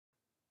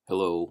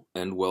Hello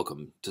and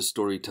welcome to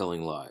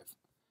Storytelling Live.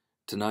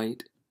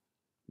 Tonight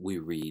we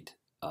read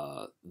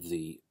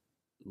The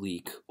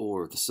Leak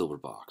or The Silver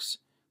Box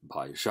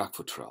by Jacques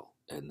Futrelle,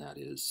 and that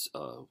is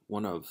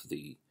one of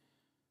the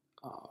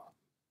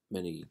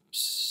many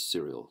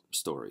serial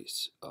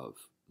stories of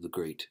the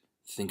great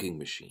thinking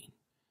machine,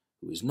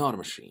 who is not a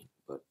machine,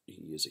 but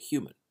he is a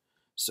human.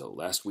 So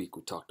last week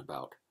we talked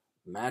about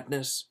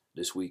madness.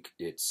 This week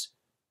it's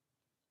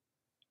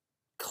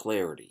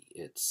clarity,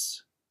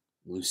 it's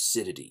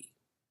lucidity.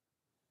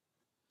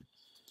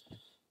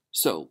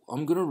 So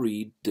I'm going to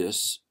read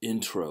this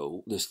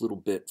intro, this little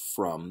bit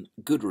from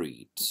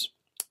Goodreads.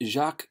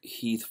 Jacques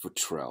Heath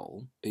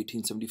Futrelle,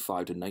 1875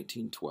 to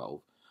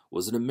 1912,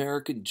 was an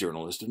American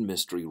journalist and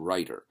mystery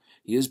writer.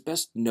 He is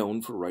best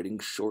known for writing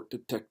short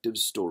detective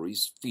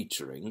stories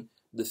featuring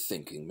the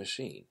thinking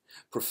machine,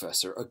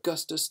 Professor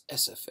Augustus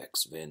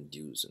SFX Van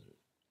Dusen.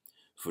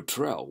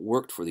 Futrelle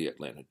worked for the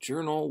Atlanta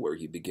Journal, where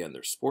he began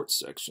their sports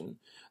section,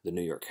 the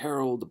New York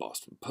Herald, the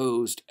Boston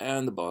Post,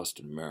 and the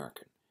Boston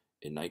American.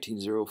 In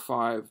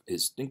 1905,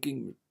 his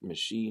thinking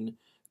machine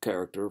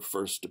character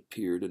first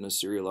appeared in a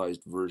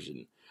serialized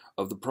version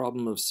of The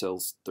Problem of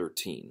Cell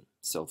 13.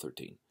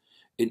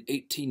 In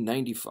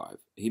 1895,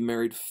 he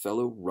married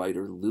fellow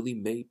writer Lily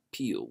May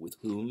Peel, with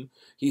whom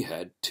he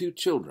had 2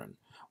 children,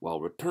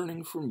 while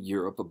returning from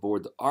Europe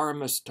aboard the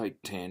RMS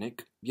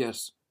Titanic.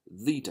 Yes,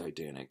 the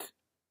Titanic.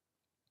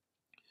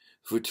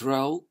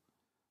 Futrelle,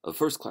 a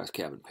first-class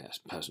cabin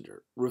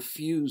passenger,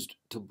 refused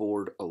to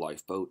board a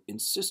lifeboat,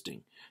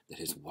 insisting that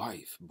his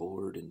wife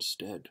board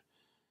instead.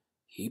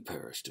 He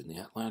perished in the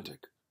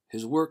Atlantic.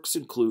 His works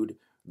include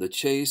The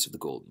Chase of the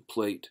Golden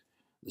Plate,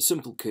 The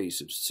Simple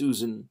Case of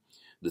Susan,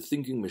 The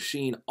Thinking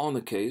Machine on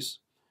the Case,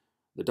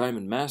 The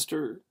Diamond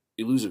Master,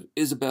 Elusive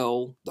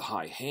Isabel, The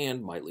High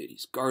Hand, My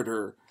Lady's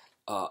Garter,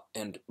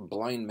 and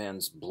Blind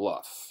Man's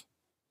Bluff.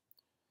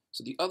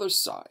 So the other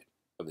side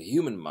of the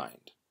human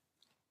mind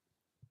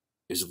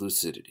is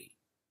lucidity.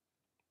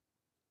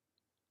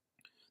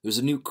 There's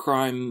a new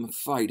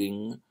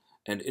crime-fighting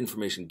and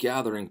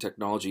information-gathering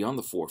technology on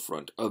the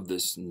forefront of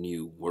this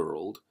new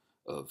world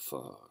of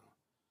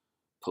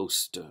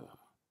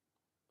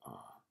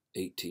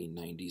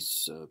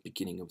post-1890s,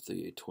 beginning of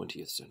the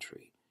 20th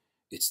century.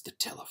 It's the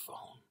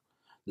telephone.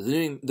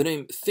 The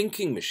name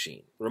thinking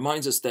machine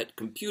reminds us that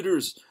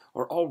computers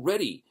are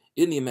already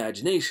in the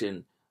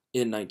imagination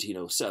in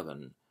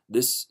 1907.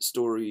 This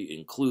story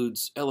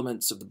includes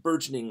elements of the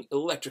burgeoning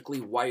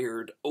electrically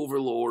wired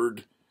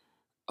overlord,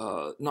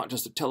 not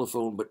just a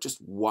telephone, but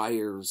just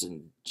wires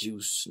and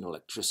juice and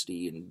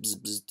electricity and bzz,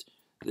 bzz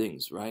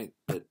things, right?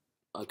 But,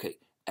 okay,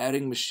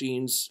 adding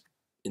machines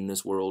in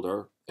this world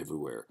are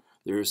everywhere.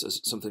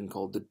 There's something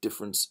called the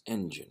difference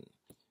engine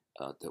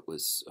that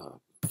was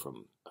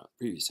from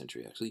previous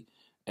century, actually.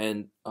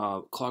 And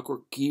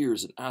clockwork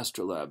gears and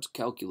astrolabes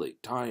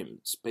calculate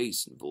time,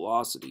 space, and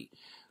velocity.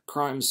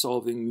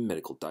 Crime-solving,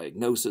 medical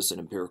diagnosis, and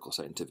empirical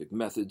scientific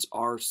methods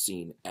are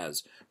seen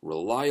as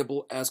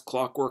reliable as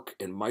clockwork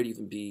and might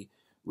even be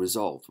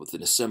resolved with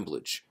an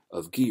assemblage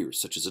of gears,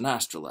 such as an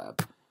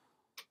astrolabe.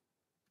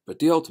 But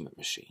the ultimate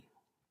machine,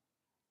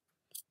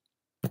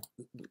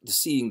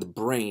 seeing the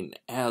brain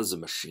as a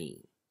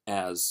machine,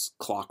 as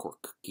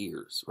clockwork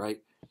gears,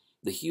 right?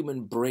 The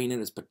human brain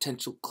and its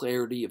potential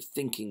clarity of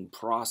thinking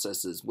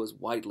processes was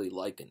widely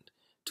likened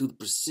to the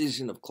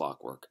precision of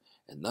clockwork,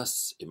 and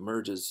thus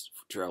emerges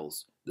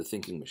Futrelle's The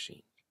Thinking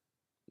Machine.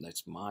 And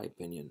that's my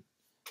opinion.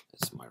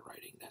 That's my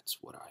writing. That's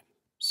what I'm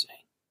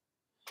saying.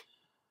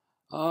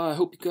 I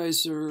hope you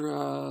guys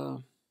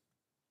are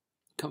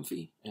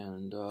comfy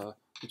and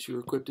that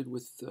you're equipped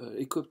with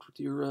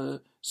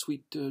your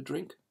sweet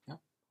drink. Yeah.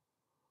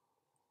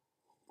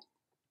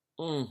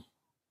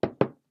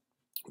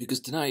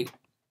 Because tonight,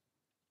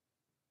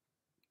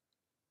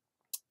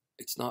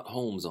 it's not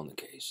Holmes on the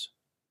case.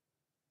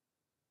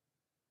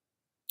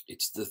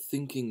 It's the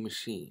thinking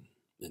machine.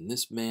 And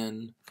this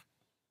man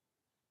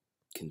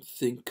can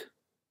think.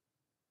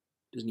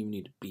 Doesn't even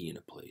need to be in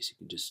a place. He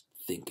can just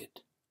think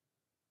it.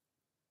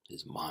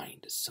 His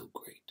mind is so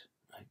great,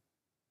 right?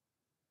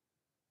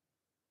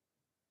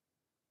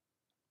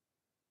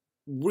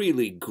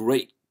 Really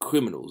great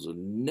criminals are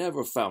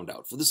never found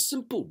out for the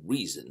simple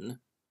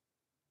reason.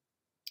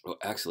 Well,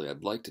 actually,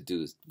 I'd like to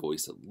do his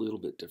voice a little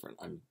bit different.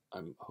 I'm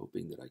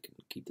hoping that I can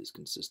keep this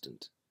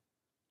consistent.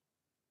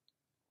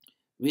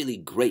 Really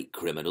great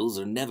criminals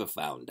are never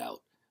found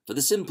out for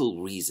the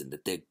simple reason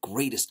that their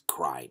greatest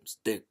crimes,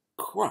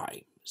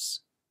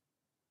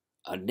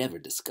 are never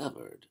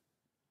discovered,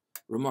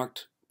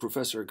 remarked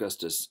Professor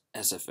Augustus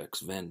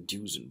SFX Van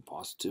Dusen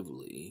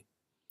positively.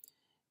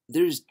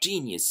 There is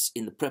genius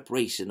in the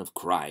preparation of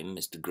crime,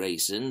 Mr.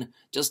 Grayson,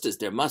 just as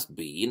there must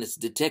be in its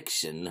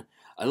detection,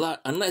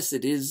 unless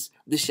it is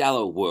the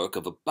shallow work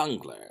of a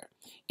bungler.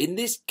 In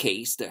this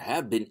case, there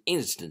have been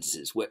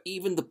instances where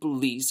even the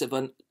police have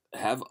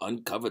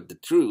uncovered the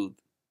truth.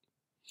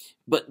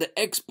 But the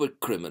expert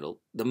criminal,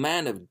 the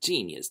man of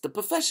genius, the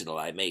professional,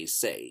 I may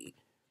say,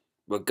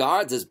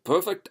 regards as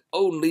perfect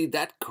only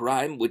that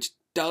crime which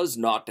does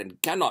not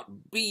and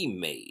cannot be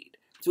made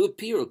to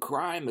appear a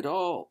crime at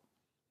all.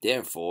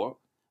 Therefore,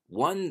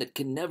 one that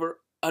can never,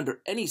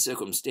 under any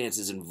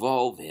circumstances,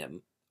 involve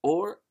him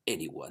or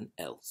anyone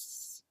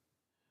else.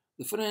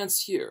 The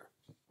financier,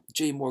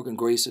 J. Morgan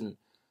Grayson,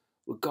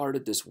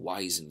 regarded this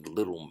wizened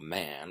little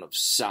man of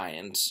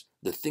science,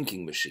 the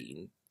thinking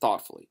machine,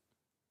 thoughtfully,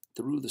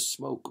 through the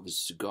smoke of his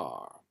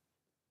cigar.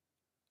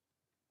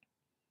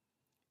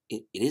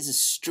 It is a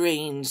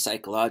strange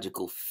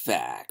psychological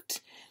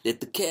fact that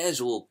the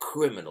casual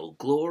criminal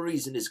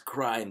glories in his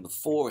crime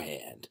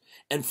beforehand,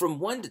 and from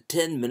 1 to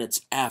 10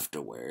 minutes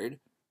afterward,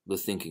 the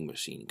thinking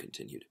machine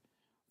continued.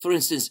 For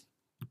instance,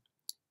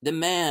 the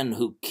man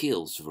who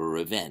kills for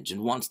revenge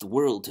and wants the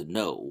world to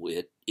know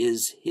it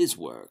is his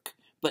work.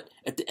 But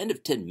at the end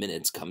of 10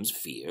 minutes comes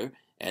fear,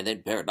 and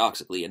then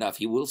paradoxically enough,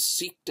 he will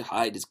seek to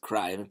hide his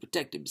crime and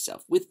protect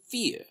himself. With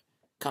fear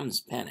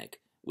comes panic.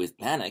 With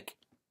panic,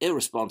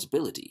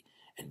 irresponsibility.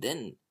 And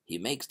then he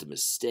makes the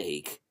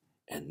mistake,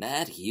 and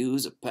that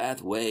hews a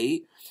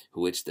pathway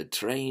which the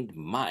trained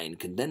mind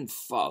can then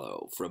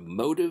follow from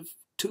motive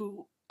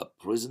to a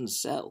prison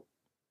cell.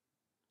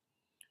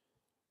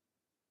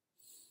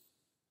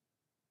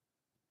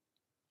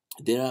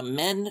 There are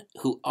men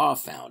who are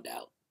found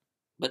out,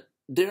 but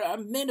there are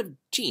men of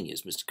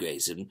genius, Mr.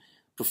 Grayson,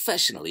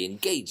 professionally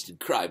engaged in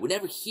crime. We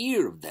never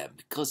hear of them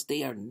because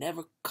they are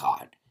never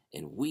caught,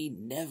 and we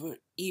never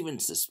even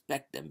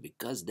suspect them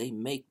because they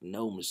make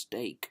no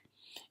mistake.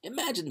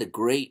 Imagine the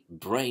great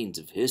brains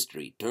of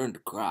history turned to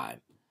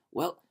crime.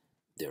 Well,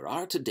 there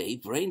are today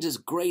brains as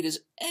great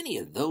as any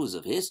of those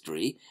of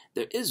history.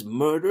 There is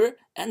murder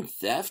and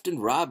theft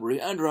and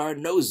robbery under our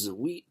noses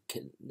we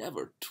can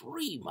never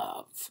dream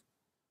of.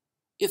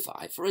 If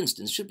I, for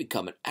instance, should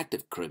become an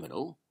active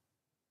criminal...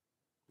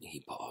 He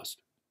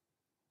paused.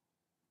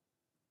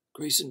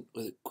 Grayson,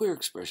 with a queer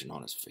expression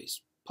on his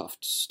face,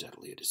 puffed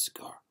steadily at his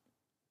cigar.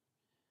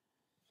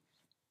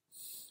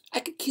 I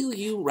could kill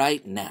you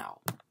right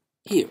now,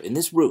 here, in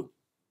this room.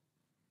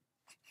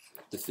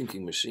 The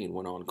thinking machine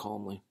went on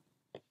calmly.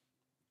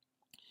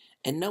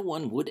 And no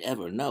one would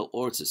ever know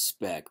or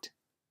suspect.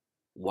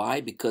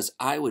 Why? Because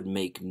I would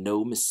make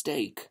no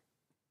mistake.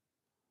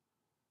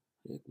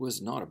 It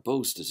was not a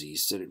boast, as he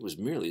said. It was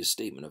merely a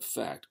statement of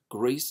fact.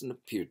 Grayson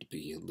appeared to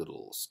be a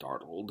little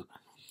startled.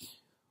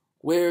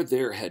 Where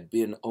there had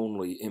been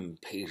only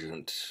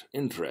impatient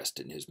interest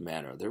in his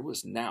manner, there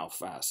was now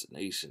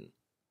fascination.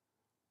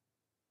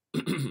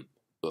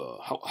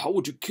 How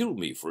would you kill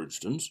me, for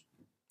instance?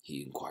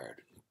 He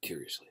inquired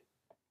curiously.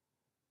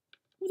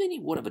 With any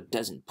one of a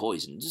dozen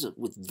poisons,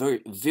 with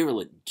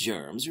virulent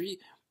germs, or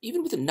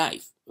even with a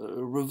knife,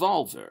 a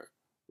revolver,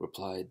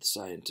 replied the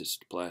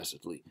scientist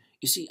placidly.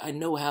 You see, I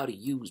know how to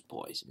use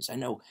poisons. I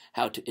know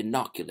how to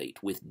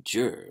inoculate with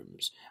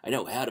germs. I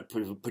know how to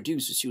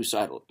produce a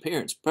suicidal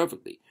appearance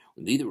perfectly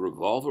with either a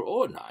revolver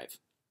or a knife.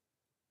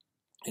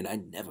 And I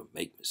never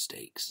make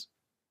mistakes,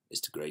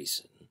 Mr.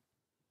 Grayson.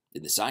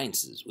 In the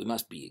sciences, we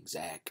must be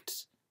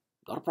exact.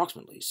 Not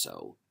approximately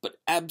so, but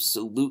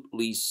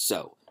absolutely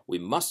so. We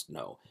must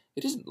know.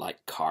 It isn't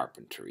like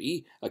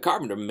carpentry. A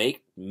carpenter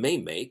may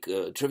make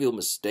a trivial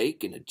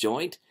mistake in a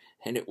joint,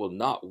 and it will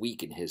not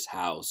weaken his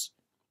house.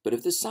 But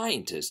if the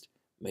scientist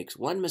makes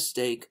one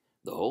mistake,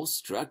 the whole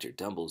structure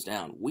tumbles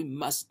down. We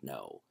must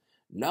know.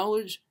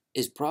 Knowledge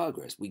is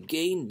progress. We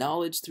gain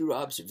knowledge through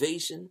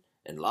observation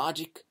and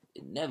logic,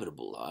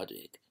 inevitable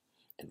logic.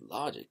 And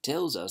logic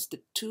tells us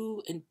that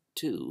 2 and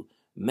 2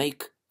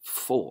 make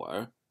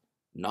 4,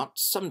 not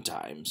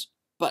sometimes,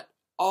 but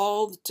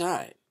all the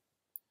time.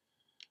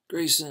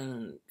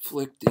 Grayson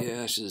flicked the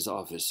ashes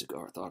off his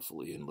cigar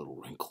thoughtfully, and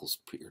little wrinkles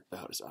appeared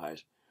about his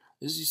eyes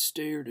as he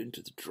stared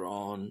into the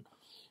drawn,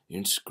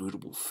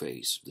 inscrutable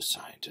face of the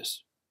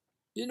scientist.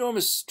 The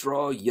enormous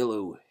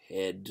straw-yellow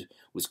head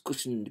was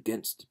cushioned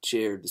against the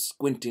chair, the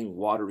squinting,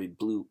 watery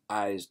blue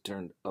eyes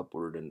turned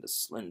upward, and the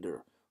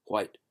slender,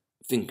 white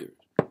fingers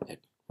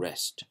at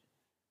rest,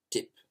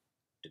 tip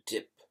to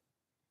tip.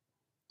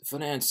 The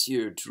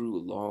financier drew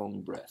a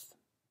long breath.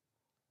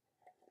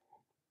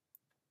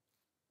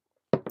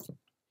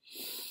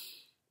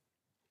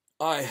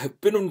 I have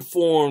been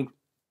informed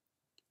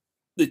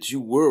that you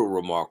were a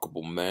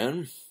remarkable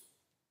man,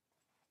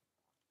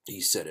 he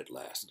said at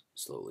last,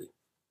 slowly.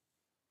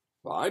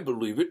 I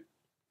believe it.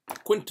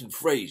 Quentin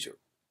Fraser,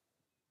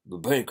 the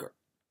banker,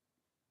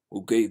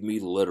 who gave me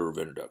the letter of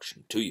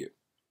introduction to you,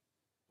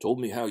 told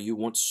me how you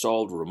once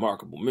solved a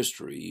remarkable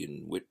mystery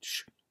in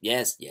which...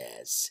 Yes,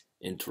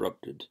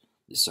 interrupted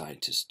the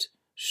scientist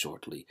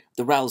shortly.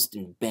 The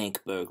Ralston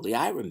Bank burglary,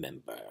 I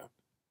remember.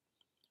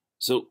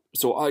 So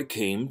I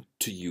came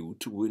to you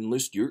to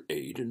enlist your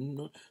aid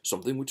in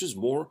something which is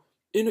more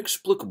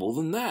inexplicable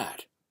than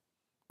that,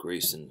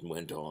 Grayson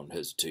went on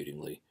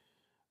hesitatingly.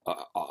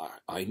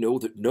 I know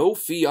that no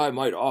fee I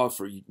might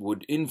offer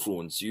would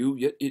influence you,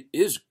 yet it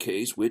is a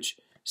case which...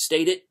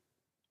 State it,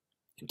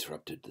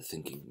 interrupted the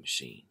thinking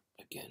machine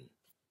again.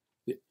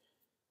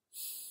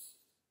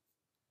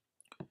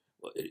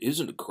 It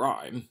isn't a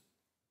crime.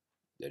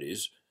 That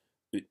is,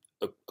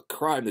 a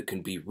crime that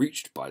can be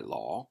reached by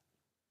law.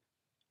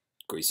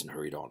 Grayson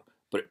hurried on.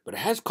 but it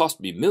has cost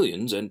me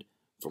millions, and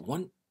for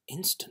one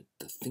instant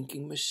the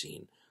thinking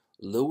machine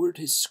lowered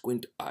his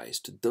squint eyes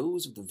to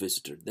those of the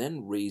visitor,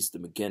 then raised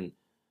them again.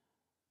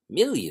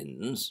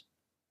 Millions?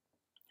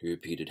 He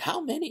repeated.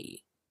 How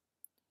many?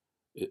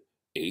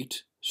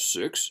 8,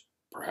 6,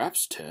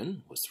 perhaps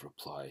 10, was the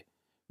reply.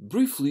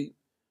 Briefly,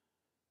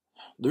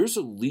 there's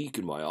a leak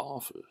in my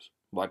office.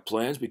 My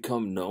plans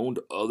become known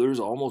to others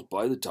almost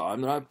by the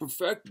time that I've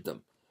perfected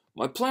them.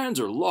 My plans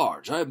are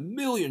large. I have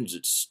millions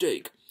at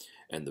stake,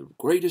 and the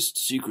greatest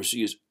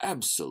secrecy is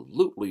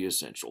absolutely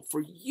essential.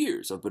 For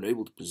years I've been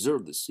able to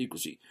preserve this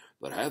secrecy,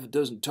 but half a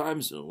dozen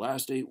times in the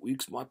last 8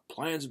 weeks my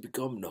plans have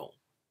become known,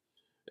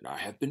 and I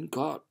have been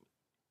caught.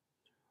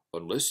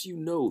 Unless you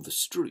know the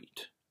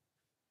street,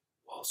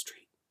 Wall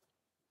Street,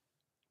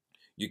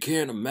 you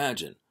can't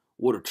imagine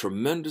what a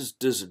tremendous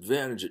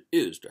disadvantage it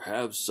is to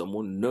have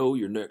someone know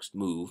your next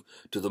move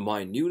to the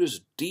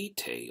minutest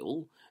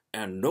detail,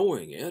 and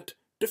knowing it,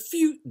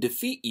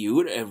 defeat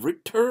you at every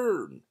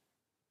turn.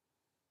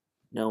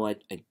 No, I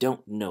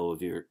don't know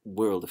of your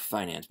world of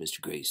finance,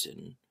 Mr.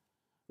 Grayson,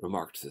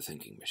 remarked the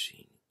thinking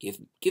machine.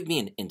 Give me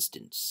an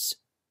instance.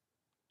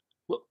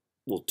 Well,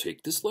 we'll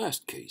take this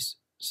last case,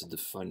 said the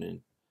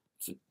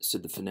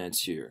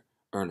financier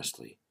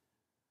earnestly.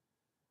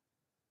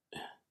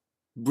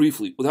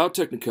 Briefly, without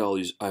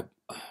technicalities, I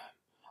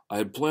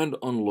had planned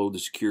to unload the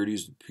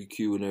securities of the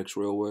PQ and X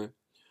Railway,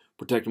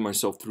 protecting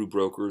myself through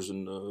brokers,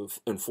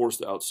 and force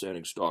the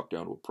outstanding stock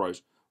down to a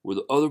price where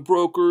the other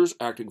brokers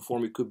acting for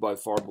me could buy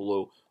far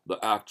below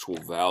the actual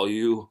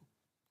value.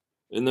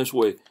 In this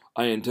way,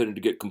 I intended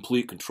to get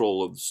complete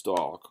control of the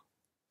stock.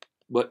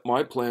 But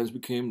my plans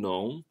became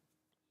known,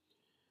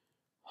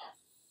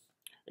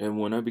 and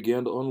when I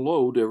began to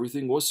unload,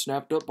 everything was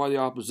snapped up by the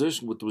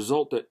opposition, with the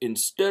result that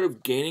instead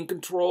of gaining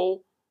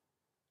control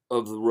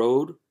of the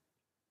road,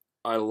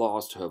 I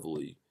lost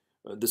heavily.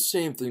 The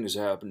same thing has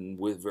happened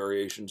with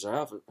variations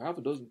half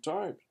a dozen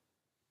times.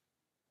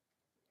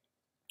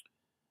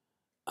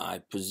 I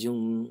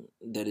presume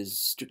that is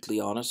strictly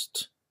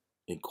honest?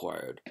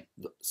 Inquired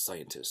the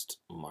scientist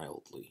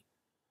mildly.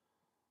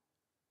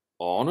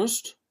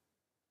 Honest?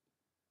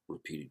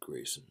 Repeated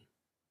Grayson.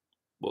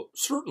 Well,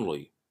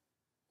 certainly.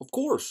 Of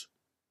course.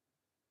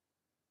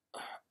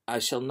 I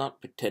shall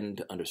not pretend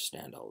to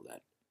understand all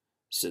that,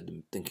 said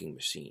the thinking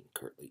machine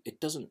curtly. It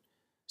doesn't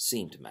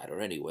seem to matter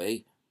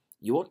anyway.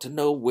 You want to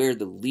know where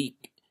the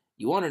leak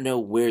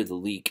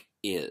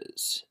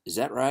is. Is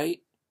that right?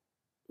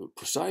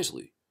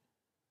 Precisely.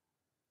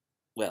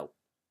 Well,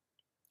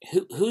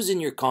 who's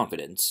in your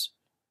confidence?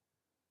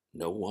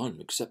 No one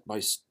except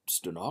my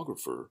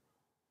stenographer.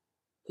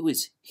 Who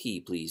is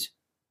he, please?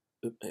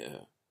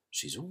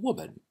 She's a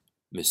woman,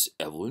 Miss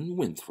Evelyn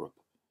Winthrop.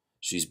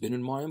 She's been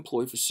in my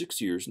employ for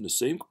 6 years in the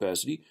same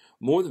capacity,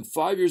 more than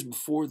 5 years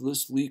before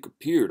this leak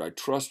appeared. I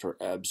trust her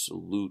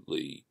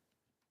absolutely.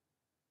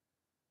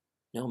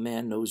 No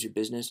man knows your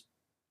business?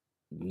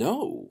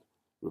 No,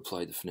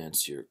 replied the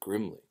financier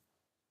grimly.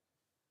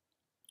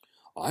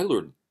 I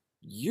learned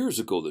years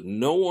ago that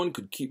no one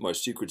could keep my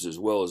secrets as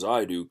well as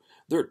I do.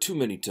 There are too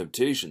many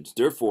temptations.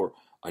 Therefore,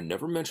 I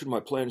never mentioned my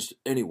plans to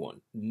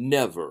anyone.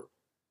 Never.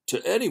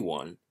 To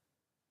anyone.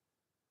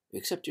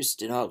 Except your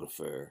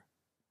stenographer,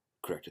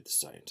 corrected the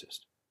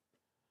scientist.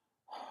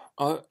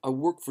 I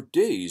work for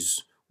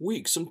days,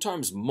 weeks,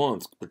 sometimes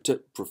months,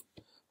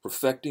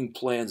 perfecting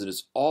plans, and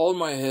it's all in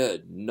my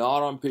head,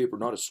 not on paper,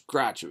 not a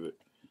scratch of it,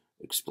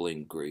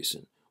 explained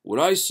Grayson. When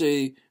I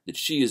say that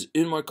she is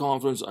in my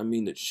confidence, I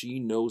mean that she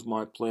knows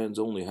my plans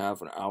only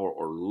half an hour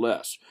or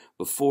less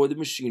before the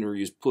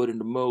machinery is put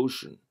into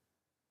motion.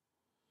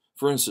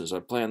 For instance, I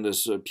planned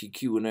this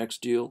PQ and X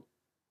deal.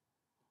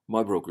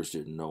 My brokers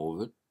didn't know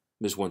of it.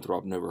 Miss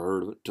Winthrop never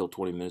heard of it till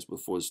 20 minutes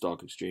before the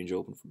stock exchange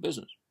opened for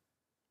business.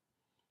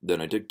 Then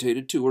I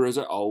dictated to her, as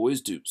I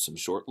always do, some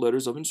short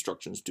letters of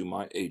instructions to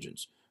my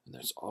agents, and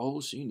that's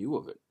all she knew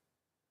of it.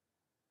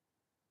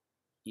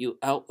 You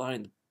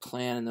outlined the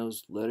plan in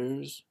those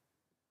letters?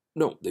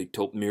 No, they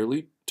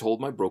merely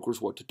told my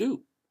brokers what to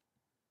do.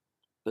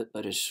 But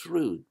a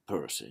shrewd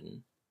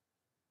person,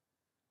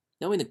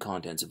 knowing the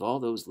contents of all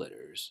those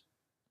letters,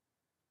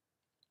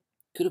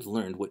 could have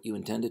learned what you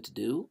intended to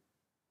do?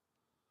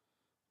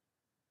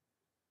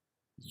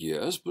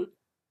 Yes, but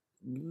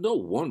no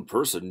one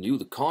person knew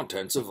the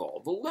contents of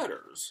all the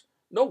letters.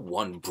 No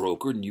one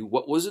broker knew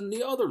what was in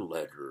the other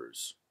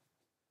letters.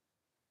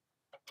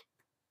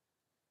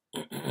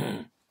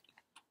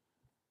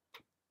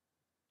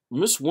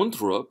 Miss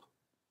Winthrop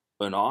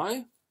and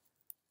I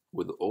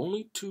were the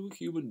only 2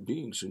 human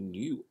beings who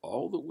knew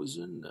all that was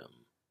in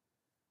them.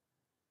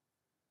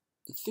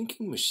 The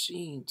thinking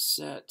machine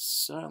sat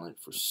silent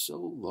for so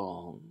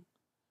long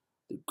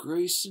that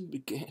Grayson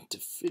began to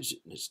fidget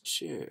in his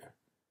chair.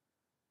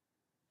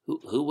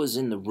 Who was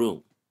in the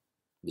room,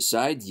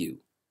 besides you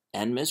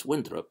and Miss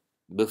Winthrop,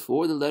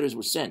 before the letters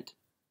were sent?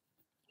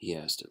 He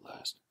asked at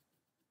last.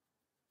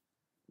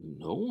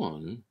 No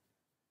one,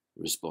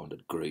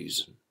 responded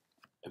Grayson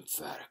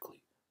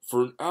emphatically.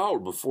 For an hour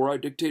before I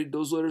dictated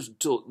those letters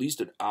until at least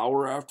an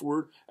hour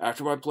afterward,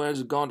 after my plans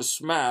had gone to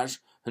smash,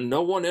 and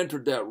no one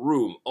entered that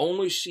room.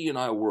 Only she and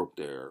I worked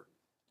there."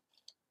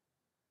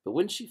 "But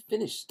when she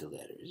finished the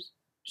letters,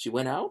 she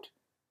went out?"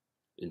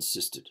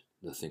 insisted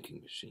the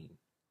thinking machine.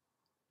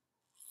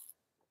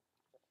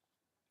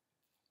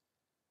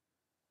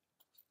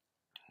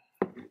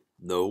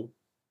 "No,"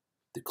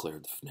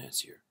 declared the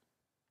financier.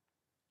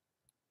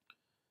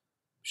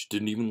 "She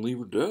didn't even leave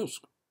her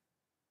desk."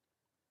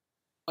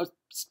 "Or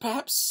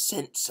perhaps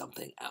sent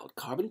something out,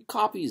 carbon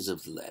copies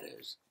of the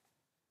letters."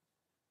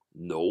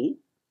 "No."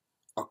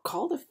 "Or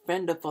called a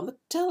friend up on the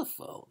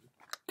telephone,"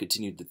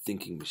 continued the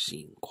thinking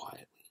machine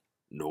quietly.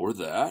 "Nor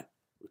that,"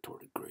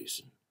 retorted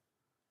Grayson.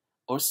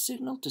 "Or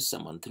signaled to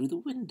someone through the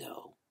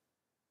window."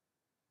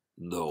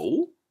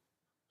 "No,"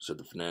 said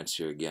the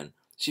financier again.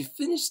 She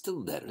finished the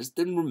letters,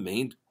 then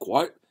remained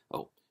quietly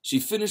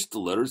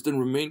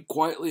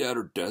at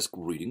her desk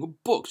reading a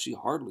book. She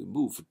hardly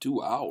moved for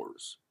 2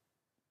 hours.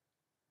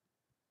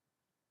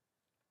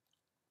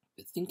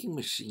 The thinking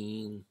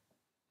machine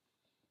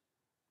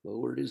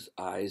lowered his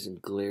eyes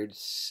and glared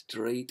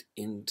straight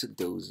into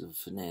those of the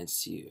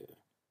financier.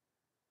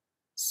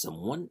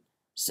 Someone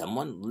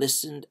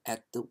listened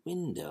at the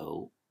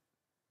window,"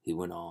 he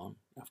went on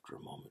after a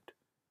moment.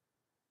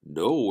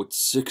 "No, it's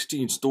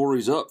 16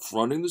 stories up,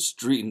 fronting the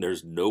street, and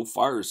there's no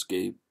fire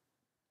escape."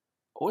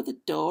 "Or the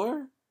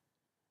door?"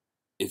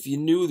 "If you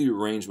knew the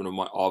arrangement of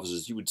my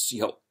offices, you would see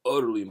how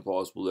utterly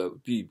impossible that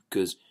would be,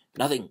 because—"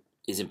 "Nothing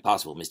is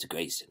impossible, Mr.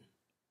 Grayson,"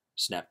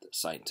 snapped the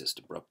scientist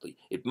abruptly.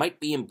 "It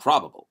might be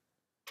improbable,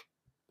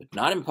 but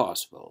not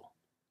impossible.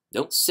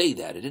 Don't say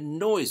that. It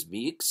annoys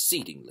me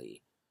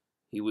exceedingly."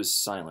 He was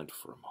silent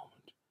for a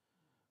moment.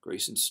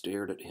 Grayson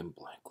stared at him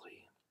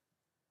blankly.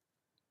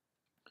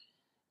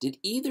 "Did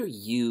either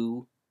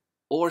you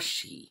or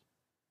she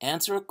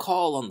answer a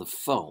call on the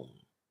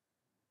phone?"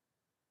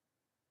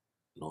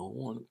 "No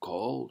one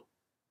called.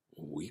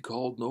 We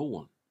called no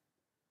one."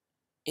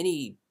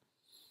 "Any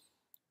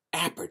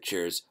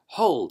apertures,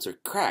 holes, or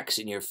cracks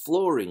in your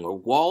flooring or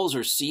walls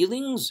or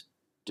ceilings?"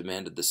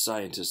 demanded the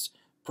scientist.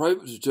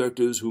 "Private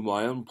detectives whom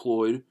I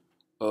employed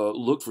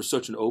looked for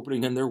such an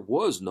opening, and there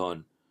was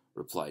none,"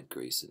 replied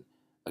Grayson.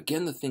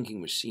 Again the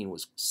thinking machine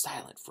was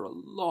silent for a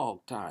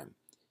long time.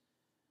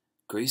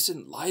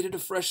 Grayson lighted a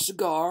fresh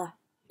cigar,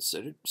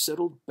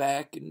 settled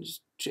back in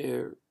his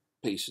chair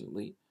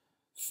patiently.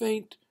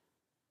 Faint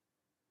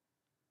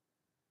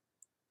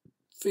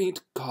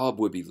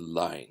cobwebby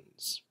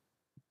lines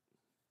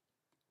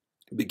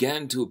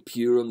began to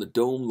appear on the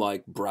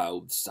dome-like brow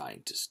of the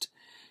scientist,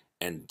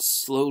 and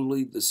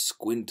slowly the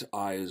squint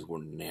eyes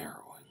were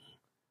narrowing.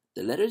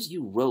 "The letters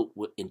you wrote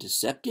were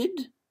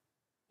intercepted?"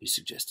 he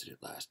suggested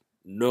at last.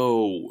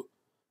 "No,"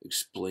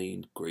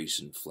 explained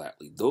Grayson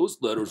flatly.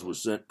 "Those letters were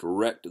sent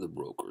direct to the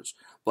brokers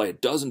by a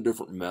dozen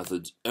different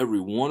methods. Every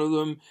one of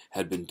them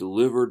had been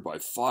delivered by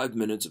 5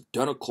 minutes of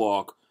 10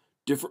 o'clock,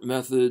 different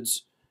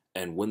methods,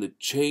 and when the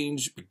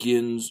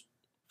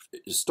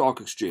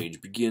stock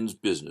exchange begins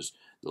business,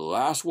 the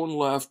last one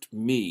left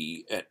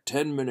me at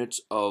 10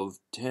 minutes of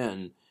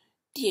 10.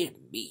 Dear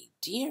me.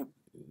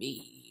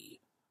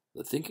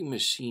 The thinking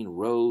machine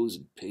rose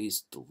and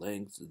paced the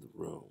length of the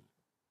room.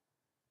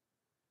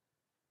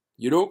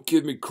 "You don't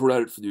give me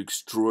credit for the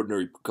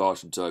extraordinary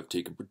precautions I've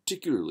taken,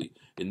 particularly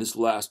in this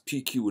last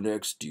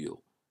PQ&X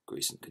deal,"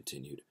 Grayson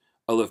continued.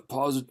 "I left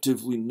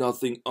positively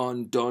nothing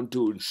undone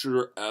to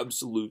ensure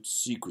absolute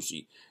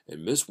secrecy,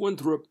 and Miss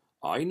Winthrop,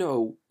 I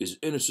know, is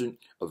innocent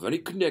of any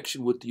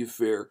connection with the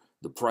affair.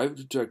 The private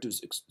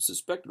detectives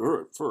suspected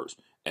her at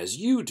first, as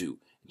you do,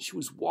 and she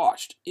was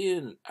watched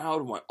in and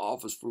out of my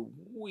office for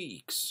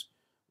weeks.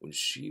 When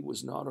she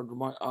was not under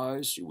my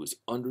eyes, she was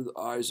under the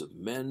eyes of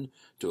men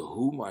to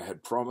whom I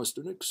had promised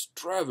an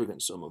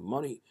extravagant sum of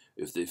money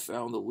if they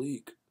found the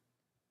leak.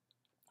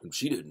 And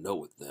she didn't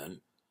know it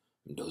then,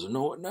 and doesn't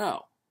know it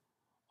now.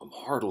 I'm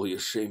heartily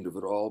ashamed of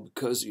it all,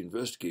 because the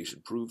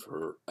investigation proved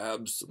her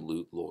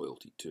absolute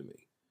loyalty to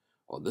me.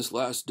 On this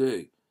last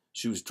day,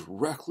 she was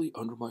directly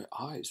under my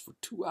eyes for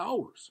 2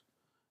 hours,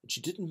 and she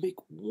didn't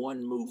make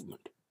one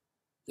movement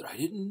that I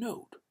didn't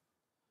note,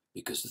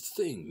 because the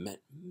thing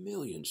meant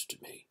millions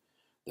to me.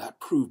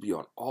 That proved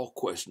beyond all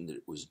question that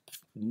it was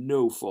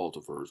no fault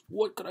of hers.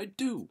 What could I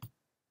do?"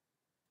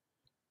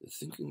 The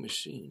thinking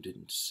machine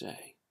didn't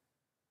say.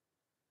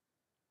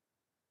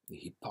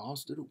 He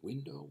paused at a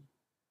window,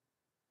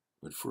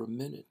 but for a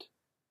minute,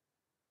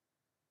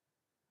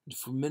 and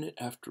for minute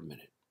after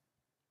minute,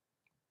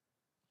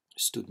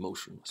 stood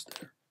motionless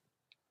there,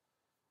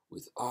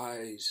 with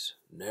eyes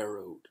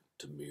narrowed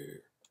to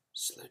mere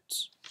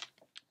slits.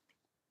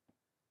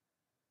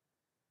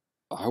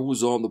 "I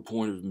was on the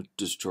point of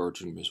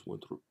discharging Miss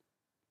Winthrop,"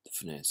 the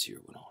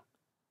financier went on,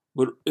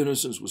 "but her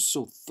innocence was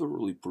so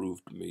thoroughly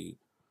proved to me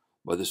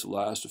by this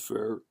last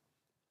affair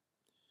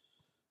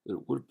that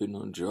it would have been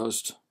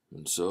unjust,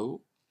 and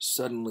so—"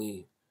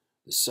 Suddenly,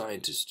 the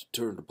scientist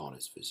turned upon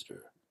his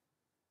visitor.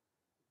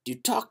 "Do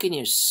you talk in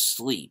your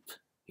sleep?"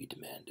 he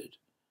demanded.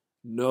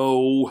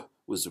 "No,"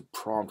 was the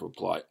prompt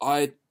reply.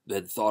 "I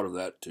had thought of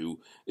that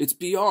too. It's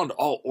beyond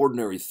all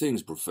ordinary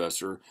things,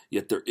 Professor,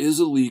 yet there is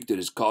a leak that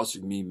is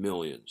costing me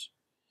millions."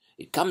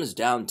 It comes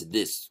down to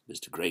this,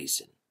 Mr.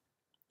 Grayson,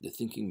 the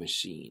thinking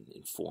machine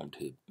informed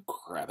him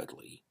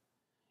crabbedly.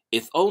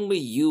 If only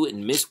you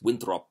and Miss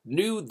Winthrop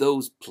knew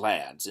those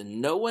plans,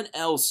 and no one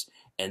else,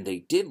 and they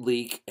did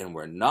leak and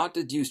were not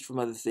deduced from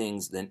other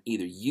things, then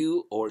either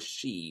you or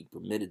she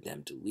permitted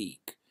them to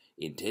leak,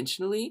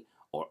 intentionally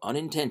or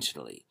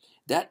unintentionally.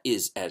 That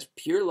is as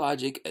pure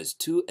logic as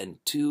 2 and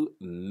 2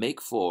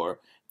 make 4.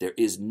 There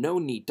is no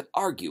need to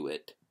argue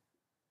it.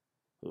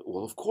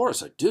 Well, of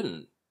course I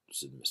didn't,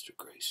 said Mr.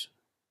 Grayson.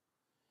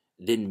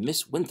 Then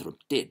Miss Winthrop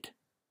did,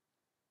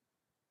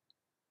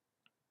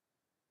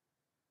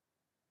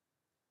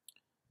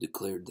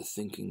 declared the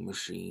thinking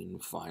machine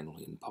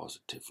finally and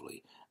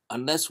positively,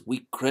 unless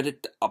we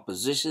credit the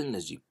opposition,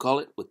 as you call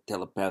it, with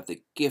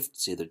telepathic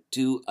gifts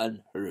hitherto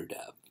unheard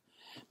of.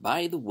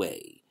 By the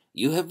way,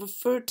 you have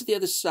referred to the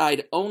other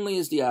side only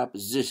as the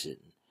opposition.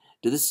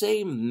 Do the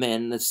same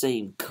men, the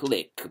same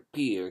clique,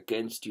 appear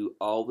against you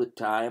all the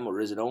time, or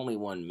is it only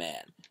one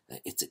man?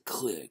 It's a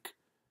clique,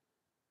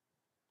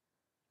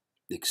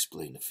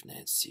 explained the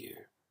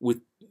financier,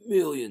 with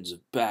millions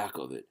back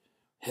of it,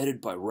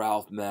 headed by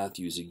Ralph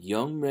Matthews, a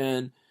young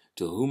man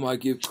to whom I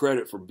give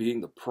credit for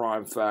being the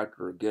prime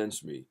factor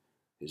against me.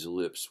 His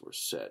lips were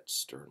set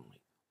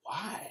sternly.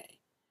 Why?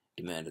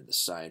 Demanded the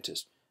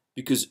scientist.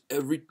 Because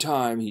every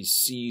time he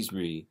sees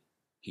me,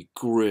 he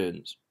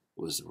grins,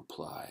 was the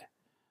reply.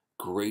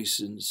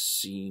 Grayson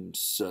seemed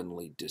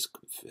suddenly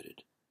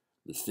discomfited.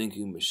 The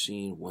thinking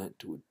machine went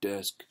to a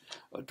desk,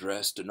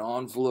 addressed an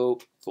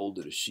envelope,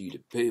 folded a sheet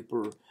of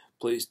paper,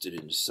 placed it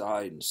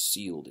inside, and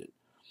sealed it.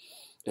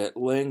 At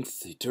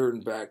length he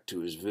turned back to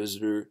his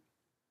visitor.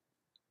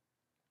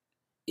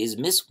 Is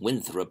Miss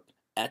Winthrop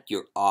at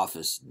your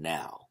office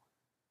now?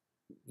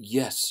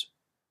 Yes.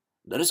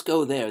 Let us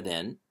go there,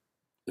 then.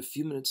 A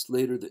few minutes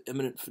later, the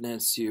eminent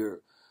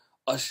financier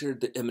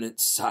ushered the eminent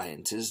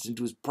scientist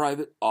into his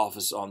private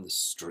office on the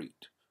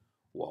street,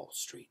 Wall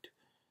Street.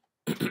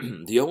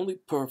 The only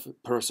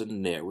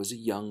person there was a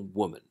young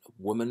woman, a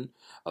woman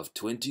of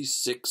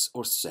 26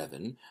 or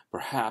 7,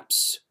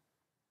 perhaps,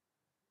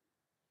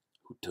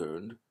 who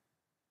turned,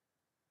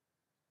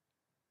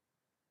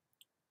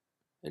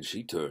 and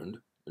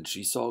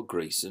she saw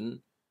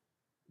Grayson,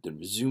 then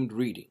resumed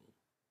reading.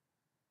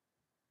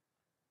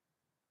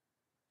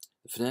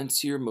 The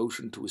financier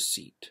motioned to a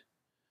seat.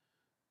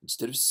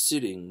 Instead of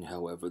sitting,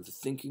 however, the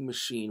thinking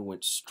machine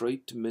went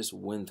straight to Miss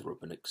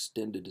Winthrop and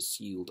extended a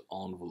sealed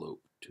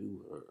envelope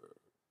to her.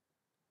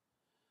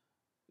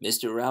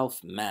 Mr. Ralph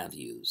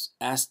Matthews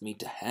asked me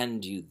to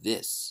hand you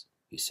this,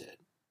 he said.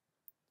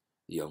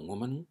 The young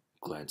woman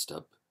glanced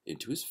up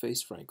into his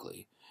face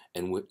frankly,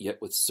 and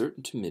yet with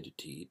certain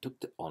timidity took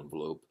the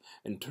envelope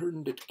and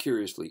turned it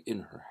curiously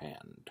in her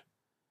hand.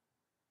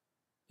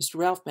 Mr.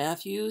 Ralph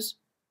Matthews?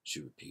 She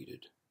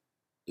repeated,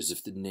 as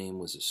if the name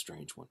was a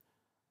strange one.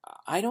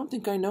 I don't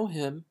think I know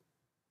him.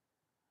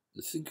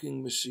 The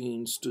thinking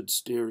machine stood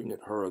staring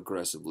at her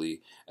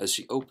aggressively as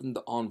she opened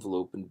the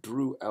envelope and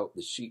drew out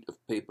the sheet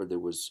of paper. There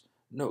was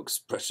no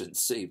expression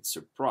save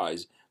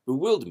surprise,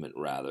 bewilderment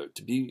rather,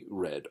 to be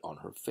read on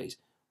her face.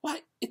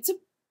 Why, it's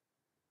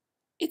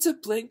a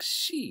blank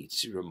sheet,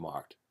 she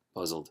remarked,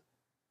 puzzled.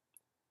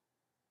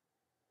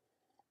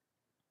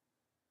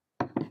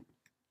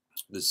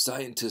 The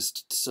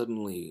scientist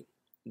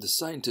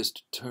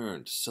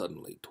turned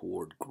suddenly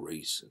toward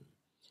Grayson,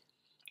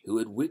 who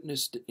had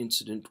witnessed the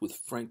incident with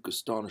frank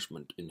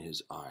astonishment in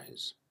his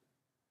eyes.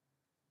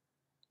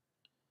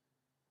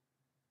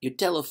 Your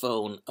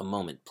telephone a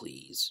moment,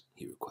 please,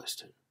 he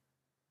requested.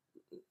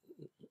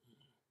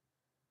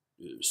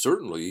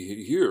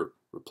 Certainly, here,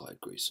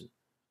 replied Grayson.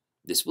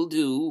 This will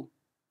do,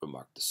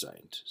 remarked the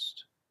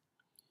scientist.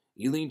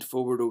 He leaned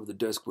forward over the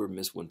desk where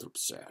Miss Winthrop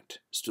sat,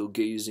 still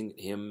gazing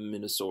at him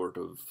in a sort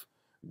of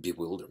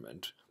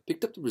bewilderment,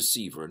 picked up the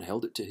receiver and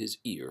held it to his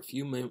ear. A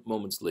few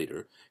moments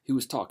later, he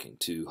was talking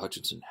to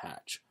Hutchinson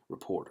Hatch,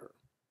 reporter.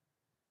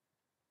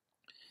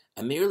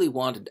 I merely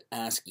wanted to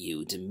ask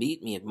you to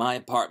meet me at my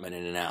apartment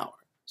in an hour,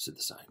 said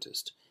the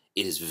scientist.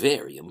 It is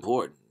very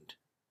important.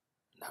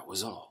 That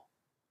was all.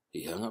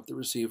 He hung up the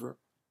receiver,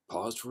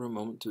 paused for a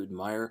moment to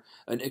admire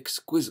an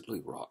exquisitely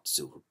wrought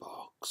silver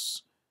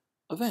box,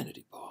 a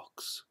vanity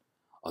box,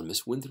 on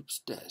Miss Winthrop's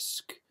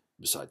desk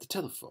beside the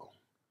telephone,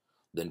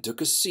 then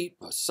took a seat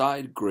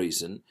beside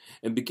Grayson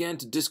and began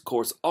to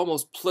discourse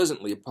almost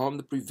pleasantly upon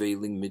the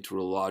prevailing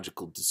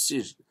meteorological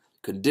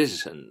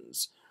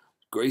conditions.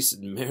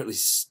 Grayson merely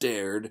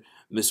stared.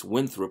 Miss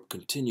Winthrop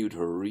continued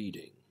her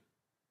reading.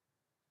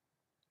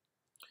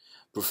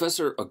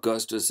 Professor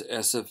Augustus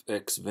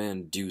S.F.X.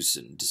 Van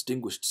Dusen,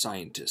 distinguished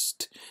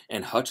scientist,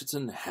 and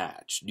Hutchinson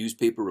Hatch,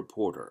 newspaper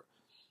reporter,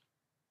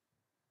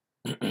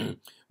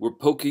 were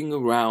poking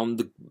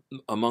around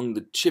among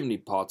the chimney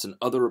pots and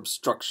other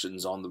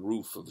obstructions on the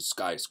roof of a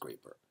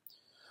skyscraper.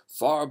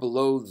 Far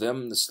below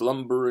them, the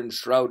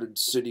slumber-enshrouded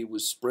city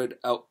was spread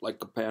out like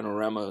a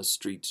panorama,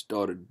 streets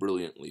dotted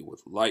brilliantly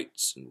with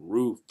lights and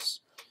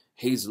roofs,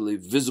 hazily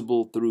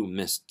visible through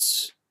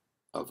mists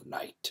of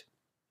night.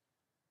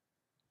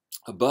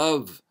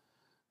 Above,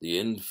 The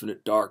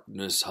infinite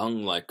darkness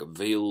hung like a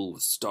veil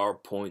with star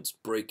points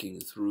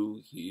breaking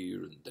through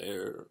here and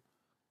there.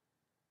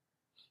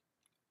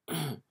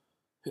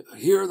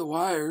 "Here are the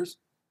wires,"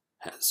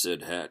 Hatch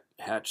said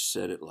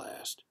at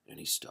last, and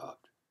he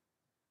stopped.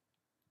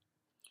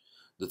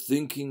 The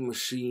thinking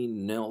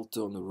machine knelt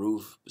on the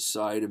roof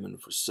beside him,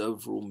 and for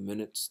several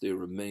minutes they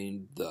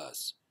remained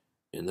thus,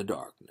 in the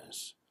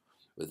darkness,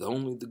 with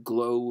only the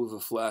glow of a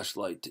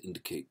flashlight to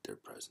indicate their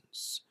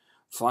presence.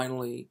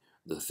 Finally,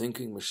 the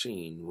thinking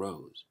machine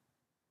rose.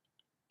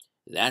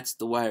 "That's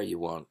the wire you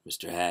want,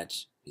 Mr.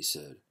 Hatch," he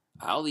said.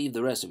 "I'll leave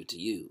the rest of it to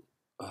you."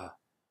 Are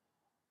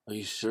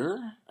you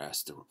sure?"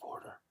 asked the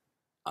reporter.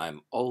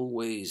 "I'm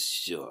always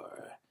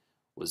sure,"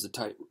 was the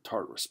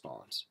tart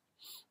response.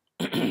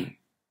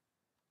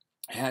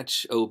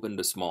 Hatch opened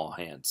a small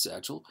hand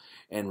satchel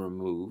and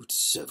removed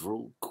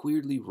several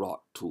queerly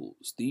wrought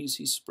tools. These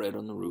he spread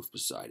on the roof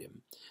beside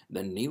him.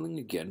 Then, kneeling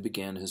again,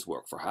 began his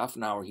work. For half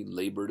an hour he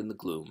labored in the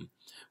gloom,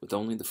 with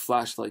only the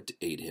flashlight to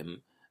aid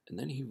him, and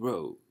then he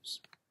rose.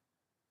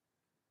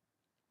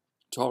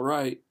 "It's all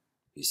right,"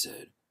 he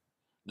said.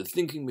 The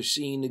thinking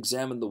machine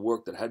examined the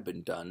work that had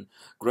been done,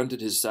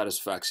 grunted his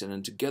satisfaction,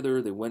 and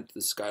together they went to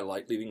the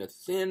skylight, leaving a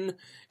thin,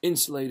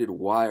 insulated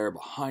wire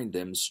behind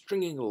them,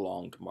 stringing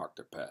along to mark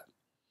their path.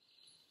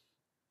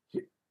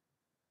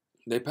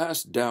 They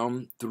passed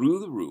down through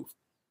the roof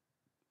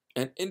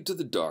and into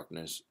the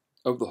darkness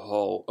of the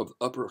hall of the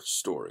upper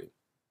story.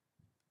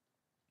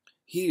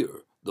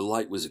 Here the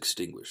light was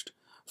extinguished.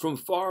 From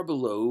far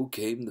below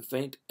came the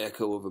faint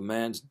echo of a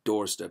man's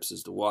doorsteps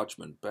as the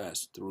watchman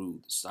passed through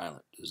the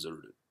silent,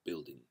 deserted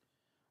building.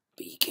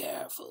 "Be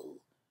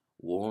careful,"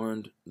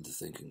 warned the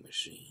thinking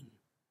machine.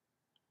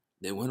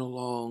 They went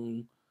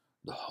along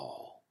the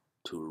hall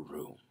to a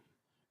room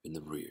in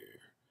the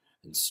rear,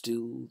 and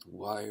still the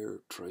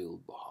wire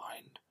trailed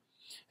behind.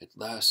 At the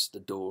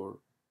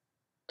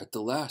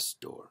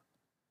last door,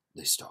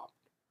 they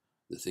stopped.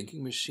 The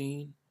thinking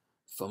machine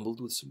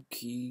fumbled with some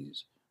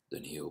keys,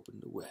 then he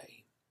opened a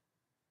way.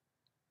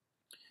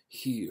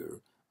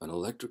 Here, an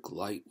electric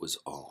light was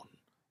on.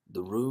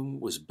 The room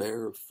was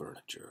bare of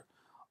furniture,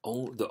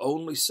 the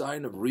only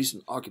sign of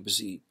recent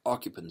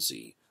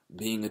occupancy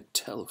being a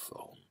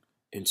telephone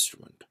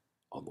instrument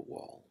on the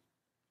wall.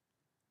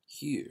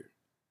 Here,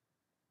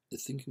 the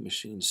thinking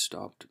machine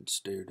stopped and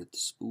stared at the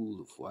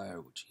spool of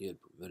wire which he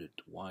had permitted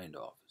to wind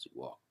off as he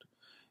walked,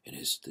 and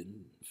his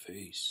thin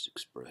face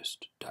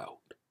expressed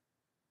doubt.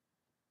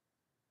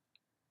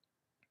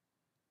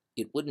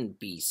 "It wouldn't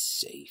be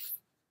safe,"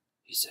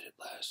 he said at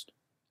last,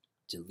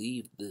 "to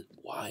leave the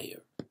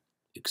wire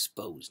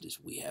exposed as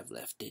we have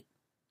left it.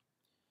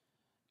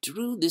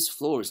 True, this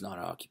floor is not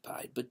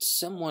occupied, but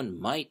someone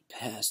might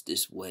pass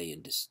this way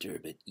and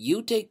disturb it.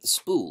 You take the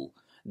spool,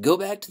 go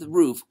back to the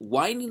roof,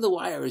 winding the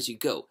wire as you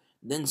go,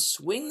 then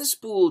swing the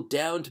spool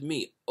down to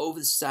me over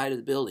the side of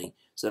the building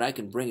so that I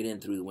can bring it in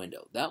through the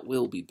window. That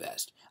will be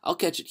best. I'll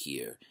catch it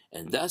here,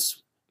 and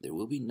thus there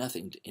will be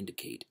nothing to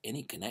indicate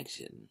any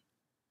connection."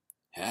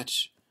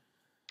 Hatch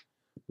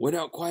went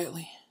out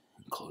quietly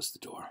and closed the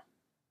door.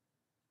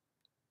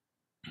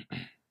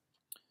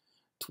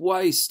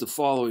 Twice the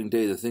following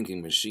day, the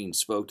thinking machine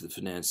spoke to the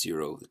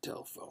financier over the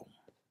telephone.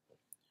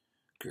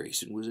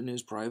 Grayson was in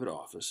his private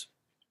office,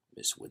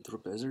 Miss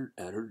Winthrop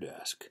at her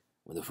desk,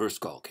 when the first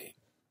call came.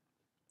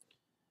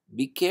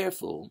 "Be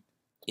careful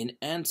in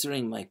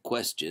answering my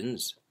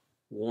questions,"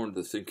 warned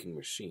the thinking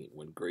machine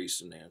when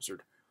Grayson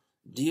answered.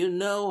 "Do you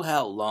know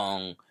how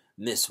long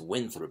Miss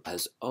Winthrop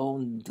has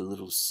owned the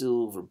little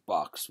silver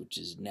box which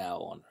is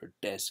now on her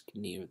desk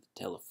near the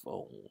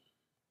telephone?"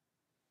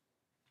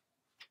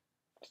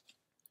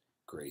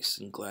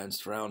 Grayson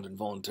glanced round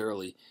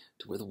involuntarily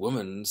to where the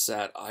woman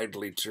sat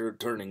idly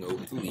turning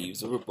over the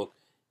leaves of her book.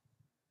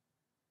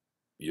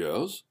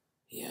 "Yes,"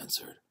 he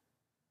answered.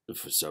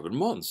 "For 7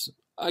 months.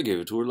 I gave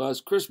it to her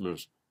last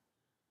Christmas."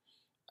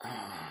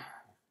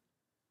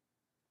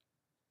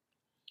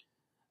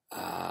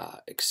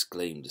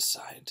 Exclaimed the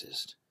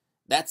scientist.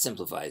 "That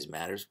simplifies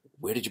matters.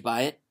 Where did you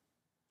buy it?"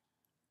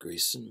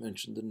 Grayson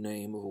mentioned the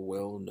name of a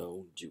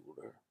well-known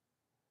jeweler.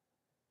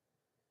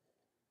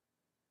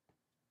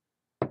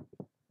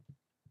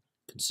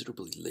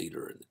 Considerably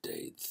later in the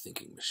day, the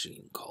thinking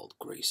machine called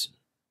Grayson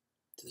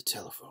to the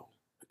telephone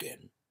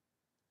again.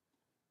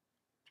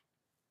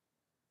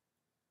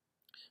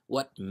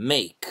 "What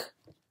make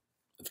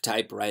of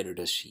typewriter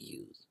does she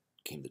use?"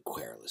 came the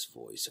querulous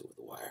voice over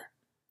the wire.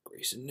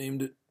 Grayson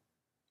named it.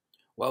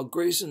 While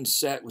Grayson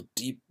sat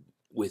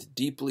with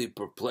deeply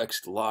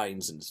perplexed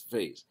lines in his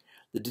face,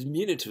 the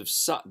diminutive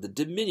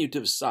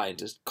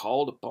scientist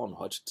called upon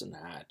Hutchinson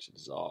Hatch in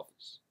his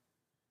office.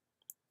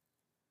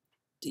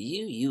 "Do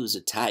you use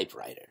a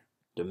typewriter?"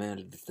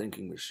 demanded the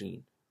thinking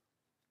machine.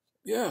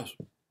 "Yes."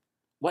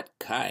 "What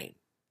kind?"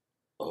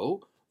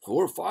 "Oh,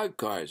 4 or 5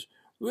 kinds.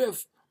 We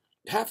have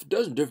half a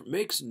dozen different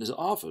makes in this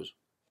office."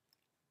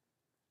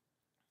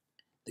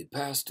 They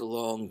passed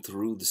along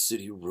through the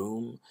city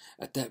room,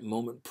 at that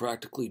moment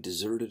practically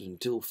deserted,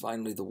 until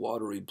finally the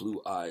watery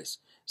blue eyes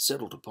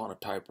settled upon a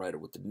typewriter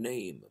with the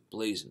name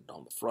emblazoned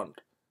on the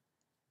front.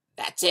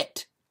 That's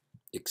it,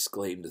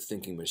 exclaimed the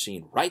thinking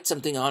machine. Write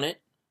something on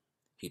it,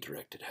 he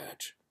directed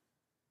Hatch.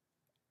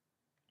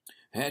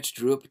 Hatch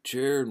drew up a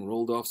chair and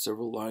rolled off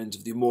several lines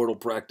of the immortal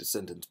practice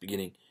sentence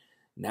beginning,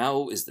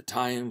 "Now is the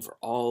time for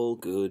all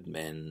good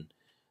men."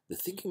 The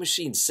thinking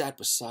machine sat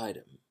beside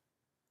him,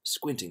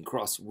 squinting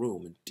across the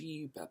room in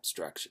deep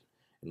abstraction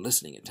and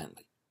listening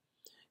intently.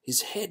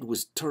 His head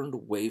was turned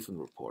away from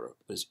the reporter,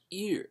 but his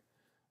ear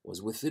was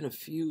within a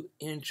few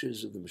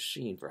inches of the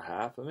machine. For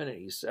half a minute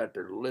he sat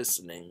there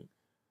listening,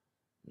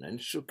 and then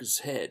shook his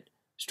head.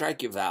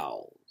 "Strike your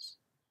vowels,"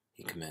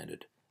 he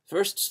commanded.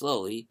 "First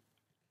slowly,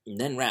 and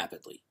then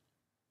rapidly."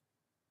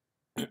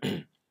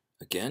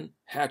 Again,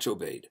 Hatch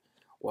obeyed,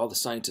 while the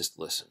scientist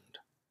listened.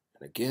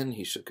 And again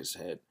he shook his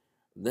head.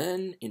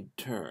 Then, in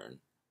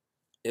turn,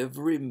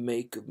 every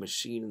make of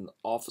machine in the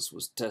office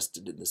was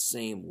tested in the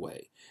same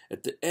way.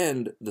 At the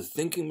end, the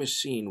thinking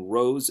machine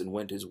rose and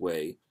went his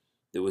way.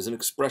 There was an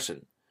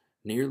expression,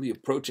 nearly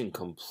approaching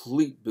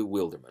complete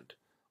bewilderment,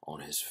 on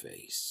his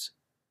face.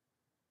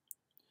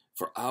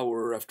 For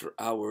hour after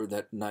hour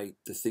that night,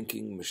 the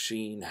thinking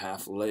machine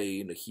half lay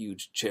in a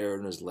huge chair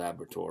in his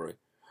laboratory,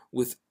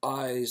 with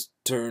eyes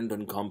turned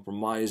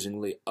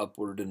uncompromisingly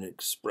upward and an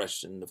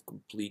expression of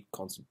complete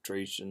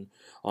concentration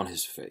on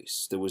his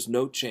face. There was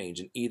no change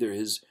in either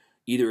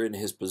in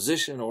his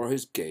position or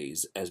his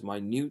gaze, as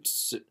minute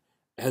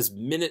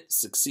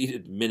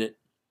succeeded minute.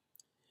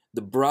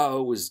 The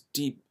brow was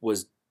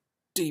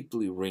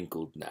deeply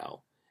wrinkled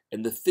now,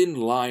 and the thin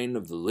line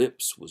of the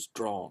lips was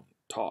drawn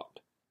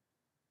taut.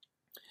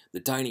 The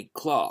tiny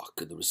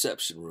clock in the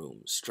reception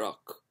room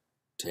struck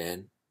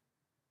 10,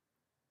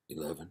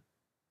 11,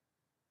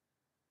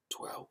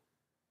 12,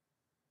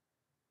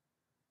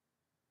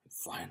 and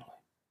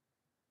finally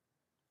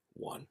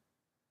 1.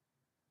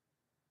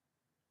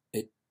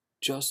 At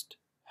just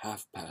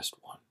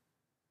 1:30,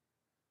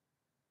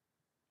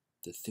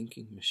 the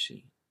thinking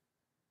machine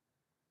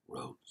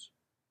rose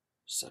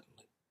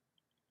suddenly.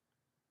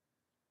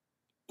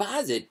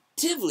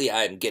 "Positively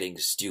I'm getting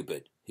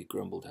stupid," he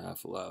grumbled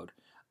half aloud.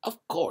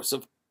 Of course.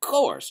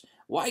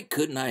 Why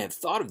couldn't I have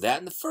thought of that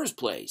in the first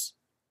place?"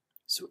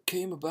 So it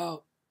came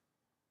about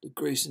that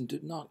Grayson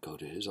did not go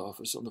to his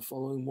office on the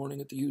following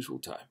morning at the usual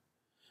time.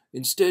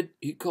 Instead,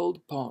 he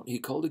called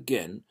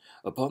again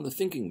upon the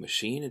thinking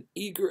machine in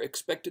eager,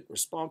 expectant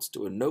response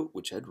to a note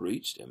which had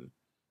reached him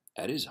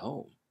at his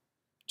home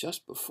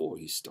just before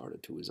he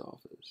started to his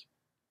office.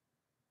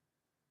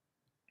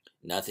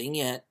 "Nothing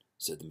yet,"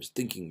 said the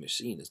thinking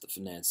machine as the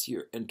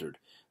financier entered.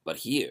 "But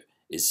here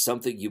is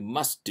something you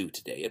must do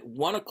today. At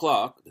 1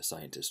 o'clock, the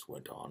scientist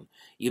went on,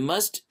 you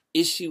must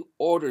issue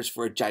orders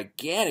for a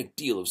gigantic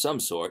deal of some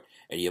sort,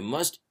 and you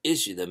must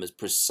issue them as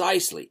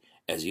precisely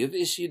as you have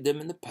issued them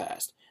in the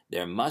past.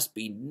 There must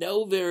be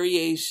no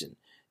variation.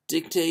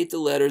 Dictate the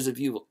letters as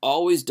you've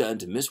always done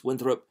to Miss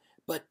Winthrop,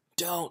 but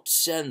don't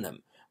send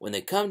them. When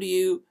they come to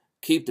you,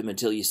 keep them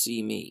until you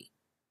see me."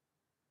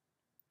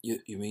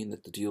 You mean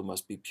that the deal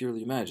must be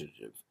purely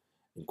imaginative?"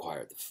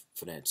 inquired the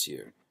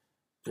financier.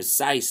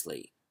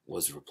 "Precisely,"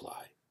 was the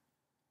reply.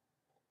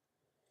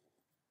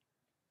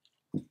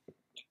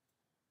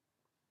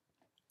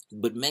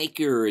 "But make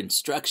your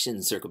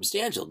instructions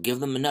circumstantial. Give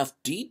them enough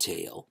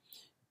detail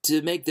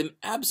to make them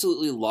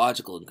absolutely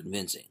logical and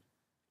convincing."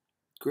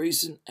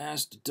 Grayson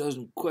asked a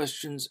dozen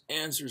questions,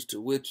 answers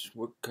to which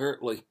were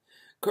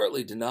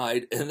curtly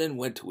denied, and then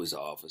went to his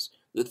office.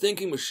 The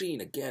thinking machine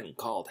again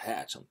called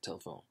Hatch on the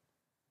telephone.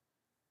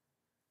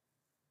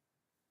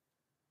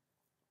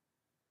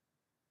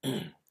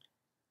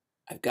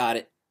 "I've got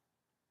it,"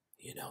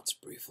 he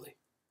announced briefly.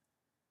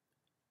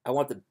 "I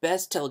want the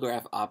best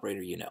telegraph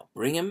operator you know.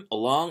 Bring him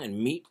along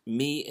and meet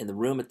me in the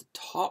room at the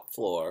top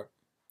floor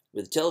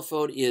where the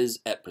telephone is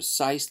at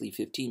precisely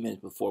 15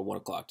 minutes before 1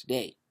 o'clock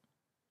today."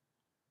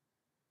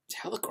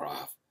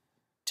 Telegraph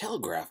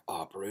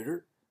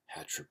operator?"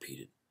 Hatch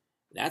repeated.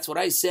 "That's what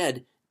I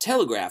said,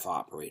 telegraph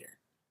operator,"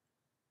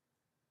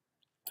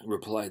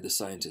 replied the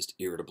scientist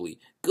irritably.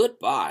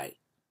 "Goodbye."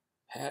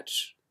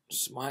 Hatch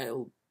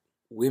smiled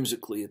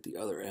whimsically at the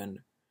other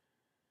end.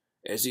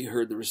 As he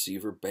heard the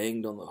receiver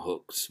banged on the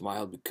hook,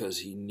 smiled because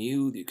he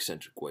knew the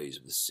eccentric ways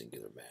of this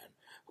singular man,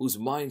 whose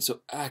mind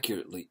so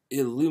accurately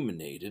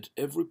illuminated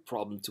every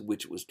problem to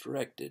which it was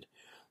directed.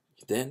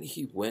 Then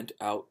he went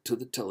out to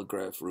the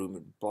telegraph room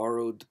and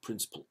borrowed the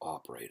principal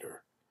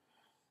operator.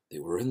 They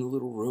were in the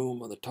little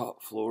room on the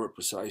top floor at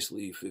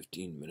precisely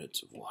 15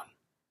 minutes of 1.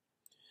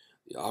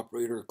 The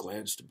operator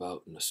glanced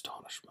about in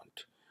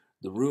astonishment.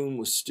 The room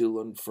was still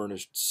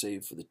unfurnished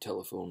save for the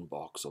telephone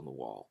box on the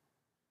wall.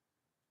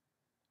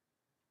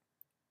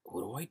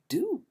 "What do I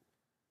do?"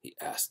 he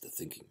asked the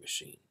thinking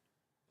machine.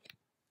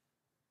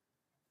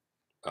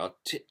 I'll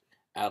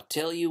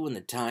tell you when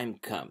the time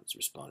comes,"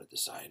 responded the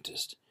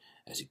scientist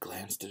as he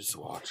glanced at his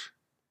watch.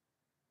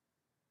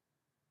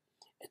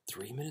 At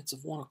 3 minutes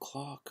of 1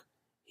 o'clock,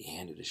 he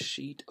handed a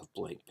sheet of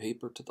blank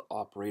paper to the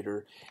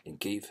operator and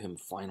gave him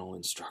final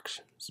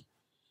instructions.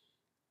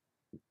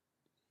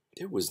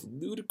 There was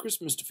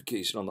ludicrous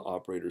mystification on the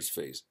operator's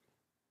face,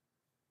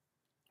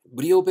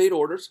 but he obeyed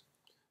orders,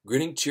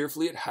 grinning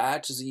cheerfully at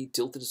Hatch as he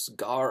tilted a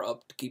cigar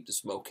up to keep the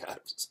smoke out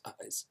of his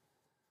eyes.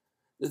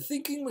 The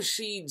thinking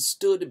machine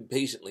stood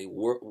impatiently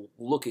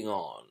looking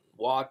on,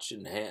 watch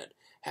in hand.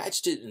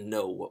 Hatch didn't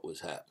know what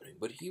was happening,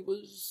 but he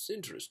was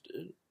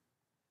interested.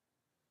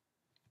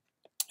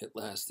 At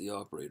last the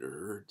operator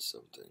heard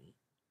something.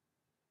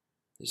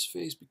 His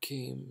face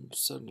became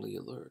suddenly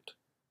alert.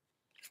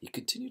 He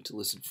continued to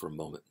listen for a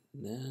moment,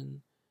 and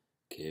then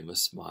came a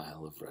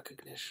smile of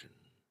recognition.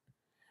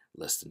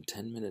 Less than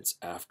 10 minutes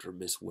after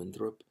Miss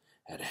Winthrop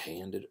had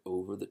handed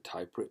over the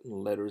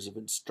typewritten letters of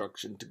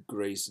instruction to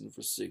Grayson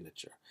for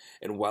signature,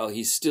 and while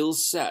he still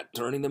sat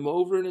turning them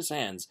over in his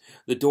hands,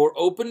 the door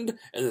opened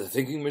and the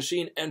thinking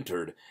machine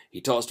entered.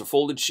 He tossed a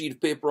folded sheet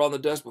of paper on the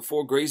desk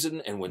before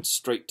Grayson and went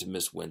straight to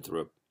Miss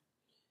Winthrop.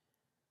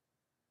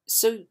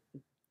 "So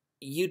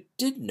you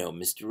did know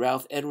Mr.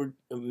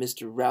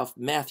 Ralph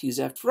Matthews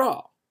after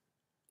all?"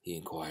 he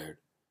inquired.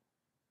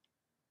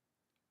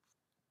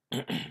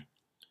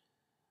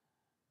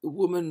 The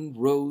woman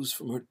rose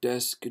from her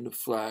desk in a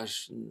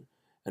flash, and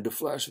a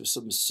flash of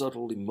some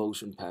subtle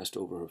emotion passed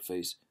over her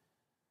face.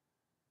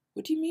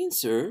 "What do you mean,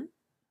 sir?"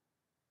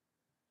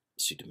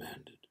 she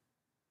demanded.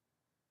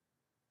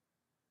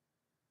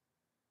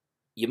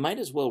 "You might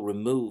as well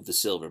remove the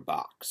silver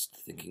box," the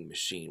thinking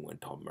machine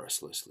went on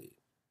mercilessly.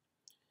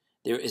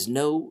 "There is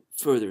no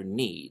further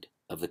need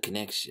of the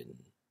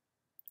connection."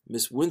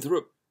 Miss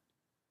Winthrop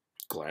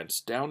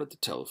glanced down at the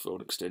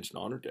telephone extension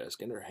on her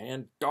desk, and her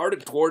hand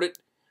darted toward it.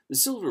 The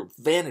silver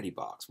vanity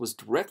box was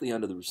directly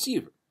under the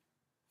receiver,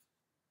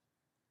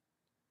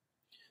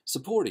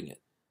 supporting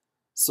it,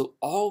 so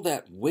all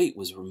that weight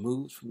was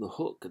removed from the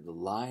hook and the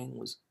line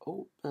was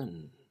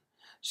open.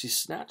 She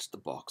snatched the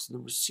box and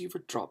the receiver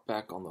dropped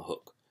back on the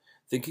hook.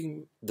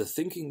 The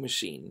thinking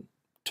machine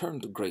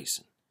turned to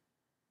Grayson.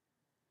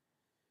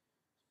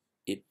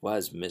 "It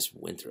was Miss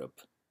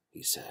Winthrop,"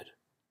 he said.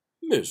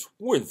 "Miss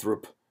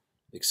Winthrop!"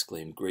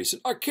 exclaimed Grayson.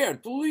 "I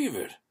can't believe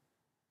it."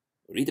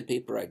 "Read the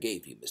paper I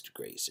gave you, Mr.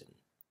 Grayson,"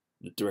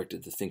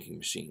 directed the thinking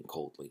machine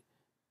coldly.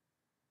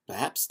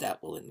 "Perhaps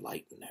that will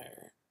enlighten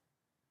her."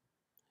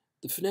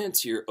 The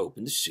financier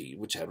opened the sheet,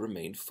 which had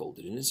remained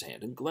folded in his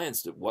hand, and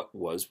glanced at what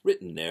was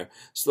written there.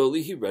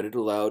 Slowly he read it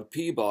aloud.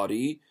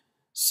 "Peabody,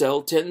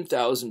 sell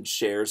 10,000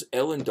 shares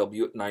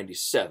L&W at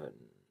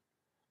 97.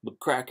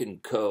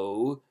 McCracken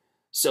Co.,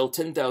 sell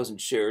 10,000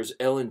 shares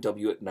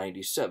L&W at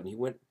 97.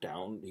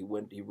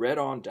 He read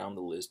on down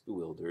the list,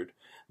 bewildered.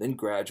 Then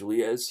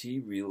gradually, as he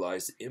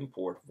realized the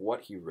import of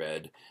what he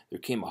read, there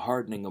came a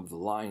hardening of the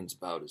lines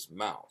about his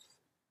mouth.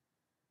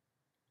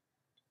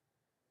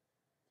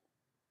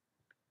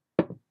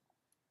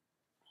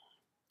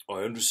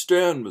 "I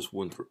understand, Miss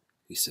Winthrop,"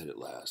 he said at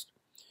last.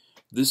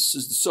 "This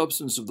is the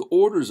substance of the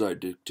orders I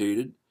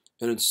dictated,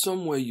 and in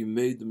some way you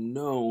made them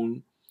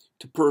known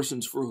to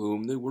persons for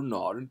whom they were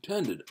not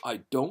intended. I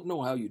don't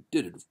know how you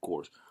did it, of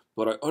course,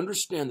 but I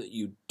understand that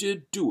you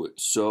did do it,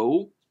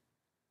 so—"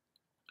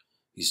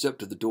 He stepped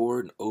to the door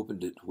and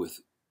opened it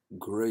with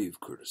grave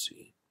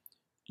courtesy.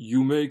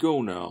 "You may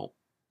go now."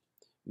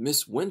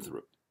 Miss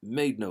Winthrop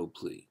made no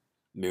plea,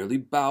 merely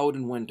bowed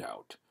and went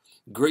out.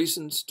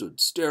 Grayson stood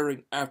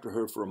staring after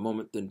her for a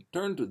moment, then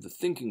turned to the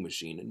thinking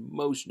machine and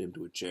motioned him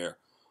to a chair.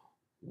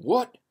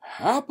 "What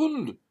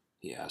happened?"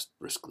 he asked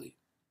briskly.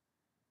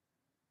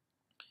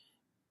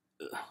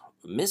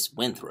 "Miss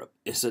Winthrop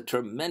is a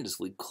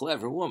tremendously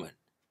clever woman,"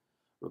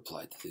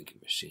 replied the thinking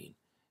machine.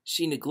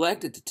 "She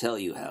neglected to tell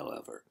you,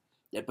 however,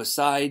 that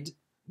besides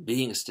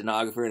being a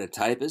stenographer and a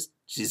typist,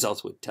 she's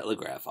also a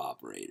telegraph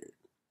operator.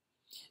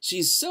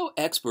 She's so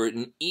expert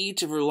in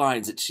each of her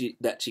lines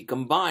that she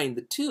combined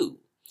the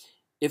two,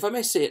 if I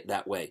may say it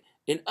that way.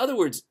 In other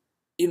words,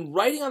 in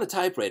writing on the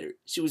typewriter,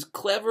 she was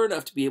clever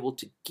enough to be able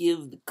to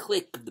give the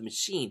click of the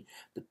machine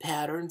the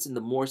patterns in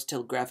the Morse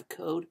telegraphic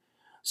code,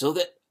 so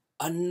that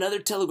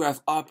another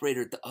telegraph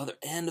operator at the other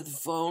end of the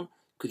phone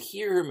could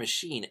hear her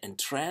machine and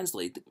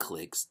translate the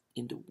clicks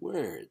into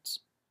words."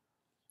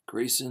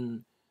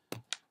 Grayson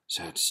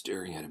sat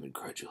staring at him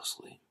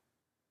incredulously.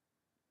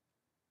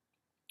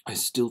 "I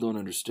still don't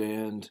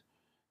understand,"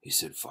 he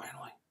said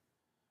finally.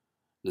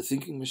 The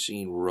thinking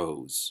machine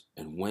rose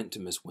and went to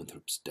Miss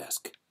Winthrop's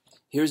desk.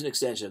 "Here's an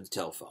extension of the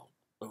telephone,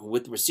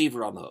 with the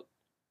receiver on the hook.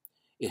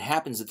 It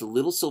happens that the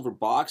little silver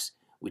box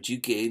which you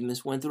gave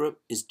Miss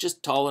Winthrop is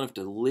just tall enough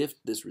to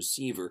lift this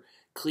receiver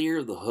clear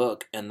of the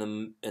hook, and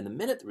the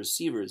minute the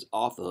receiver is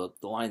off the hook,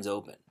 the line's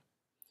open.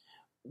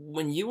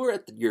 When you were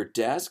at your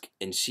desk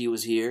and she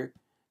was here,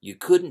 you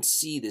couldn't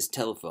see this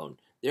telephone.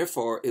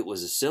 Therefore, it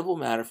was a simple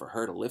matter for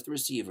her to lift the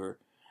receiver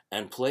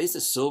and place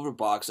the silver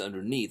box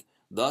underneath,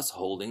 thus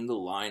holding the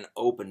line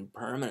open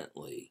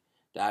permanently.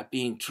 That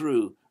being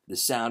true, the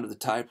sound of the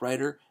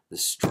typewriter, the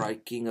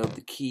striking of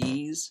the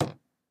keys,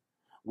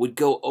 would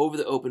go over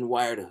the open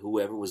wire to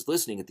whoever was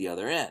listening at the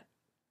other end.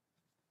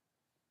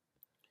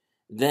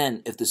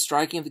 Then, if the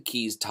striking of the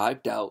keys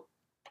typed out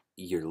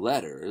your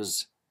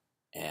letters,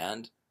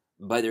 and,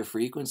 by their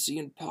frequency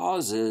and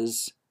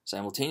pauses,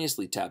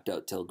 simultaneously tapped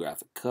out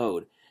telegraphic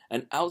code,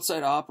 An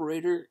outside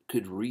operator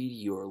could read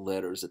your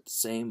letters at the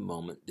same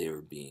moment they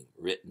were being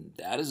written.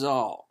 That is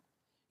all.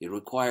 It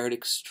required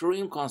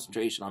extreme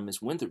concentration on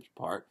Miss Winthrop's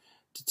part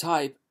to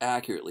type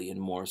accurately in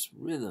Morse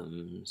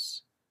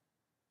rhythms.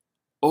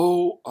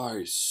 "Oh,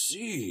 I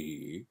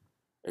see,"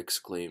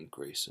 exclaimed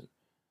Grayson.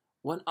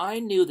 "When I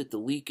knew that the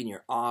leak in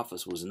your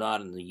office was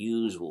not in the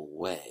usual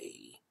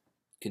way,"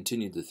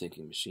 continued the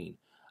thinking machine,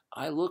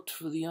 "I looked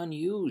for the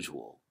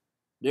unusual.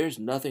 There's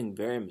nothing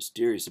very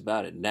mysterious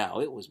about it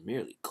now. It was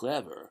merely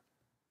clever."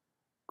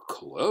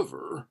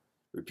 "Clever?"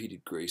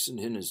 repeated Grayson,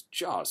 and his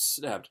jaw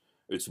snapped.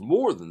 "It's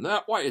more than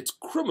that. Why, it's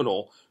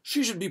criminal.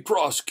 She should be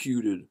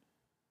prosecuted."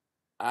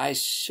 "I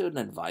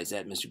shouldn't advise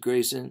that, Mr.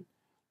 Grayson,"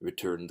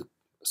 returned the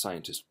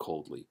scientist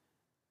coldly.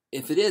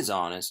 "If it is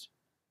honest,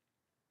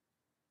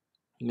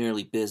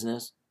 merely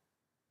business,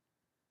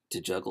 to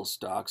juggle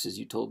stocks as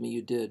you told me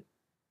you did,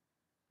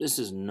 this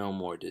is no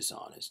more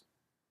dishonest.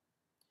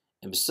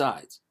 And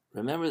besides,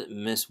 remember that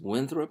Miss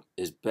Winthrop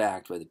is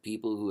backed by the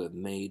people who have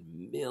made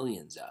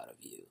millions out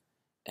of you.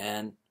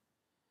 And,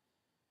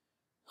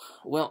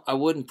 well, I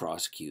wouldn't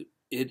prosecute.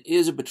 It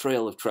is a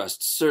betrayal of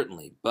trust,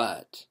 certainly,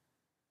 but..."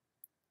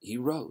 He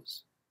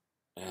rose,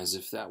 as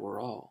if that were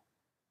all,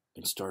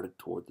 and started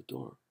toward the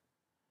door.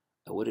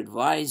 "I would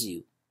advise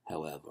you,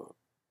 however,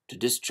 to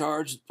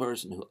discharge the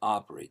person who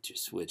operates your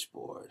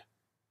switchboard."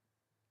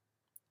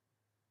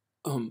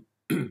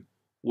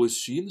 Was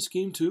she in the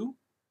scheme too?"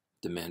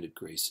 demanded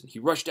Grayson. He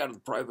rushed out of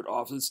the private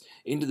office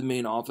into the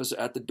main office.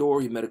 At the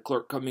door, he met a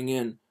clerk coming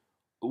in.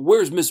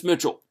 "Where's Miss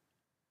Mitchell?"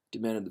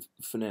 demanded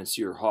the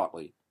financier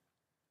hotly.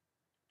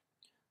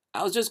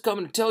 "I was just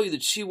coming to tell you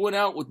that she went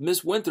out with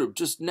Miss Winthrop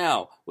just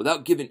now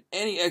without giving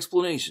any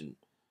explanation,"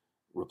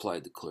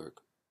 replied the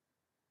clerk.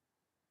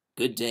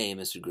 "Good day,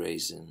 Mr.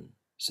 Grayson,"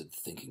 said the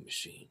thinking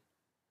machine.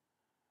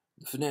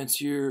 The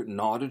financier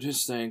nodded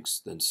his thanks,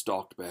 then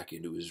stalked back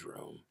into his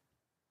room.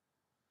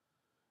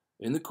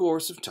 In the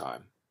course of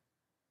time,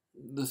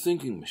 the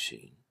thinking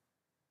machine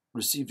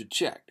received a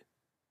check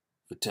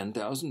for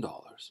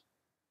 $10,000,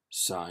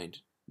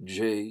 signed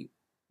J.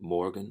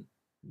 Morgan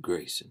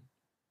Grayson.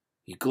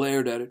 He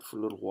glared at it for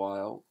a little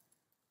while,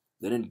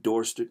 then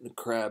endorsed it in a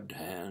crabbed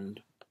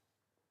hand.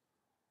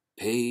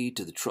 "Paid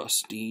to the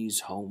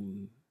trustees'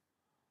 home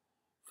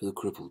for the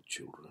crippled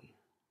children,"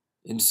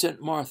 and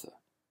sent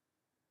Martha,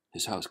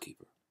 his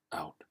housekeeper,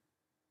 out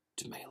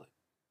to mail it.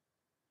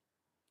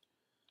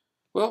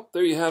 Well,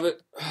 there you have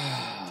it.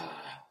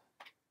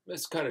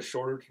 It's kind of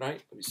shorter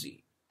tonight. Let me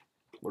see.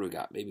 What do we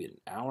got? Maybe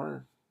an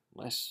hour?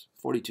 Less?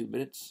 42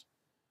 minutes?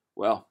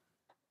 Well,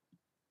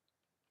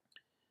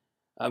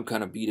 I'm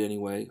kind of beat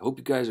anyway. Hope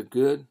you guys are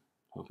good.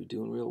 Hope you're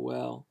doing real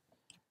well.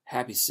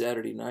 Happy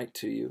Saturday night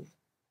to you.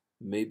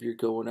 Maybe you're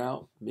going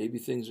out. Maybe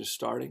things are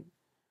starting.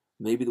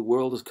 Maybe the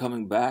world is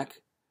coming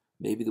back.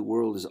 Maybe the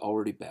world is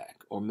already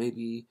back. Or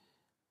maybe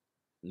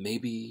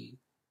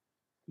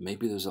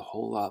there's a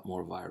whole lot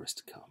more virus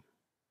to come.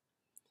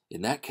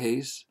 In that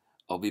case,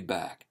 I'll be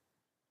back,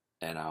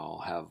 and I'll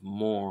have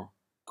more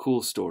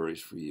cool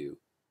stories for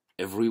you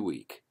every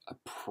week. I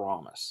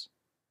promise.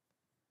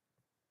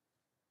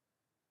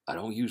 I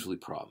don't usually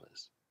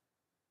promise,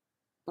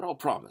 but I'll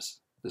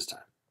promise this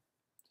time.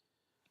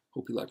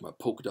 Hope you like my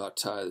polka dot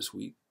tie this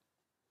week.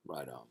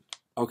 Right on.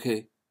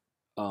 Okay.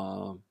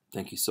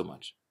 Thank you so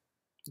much.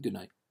 Good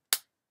night.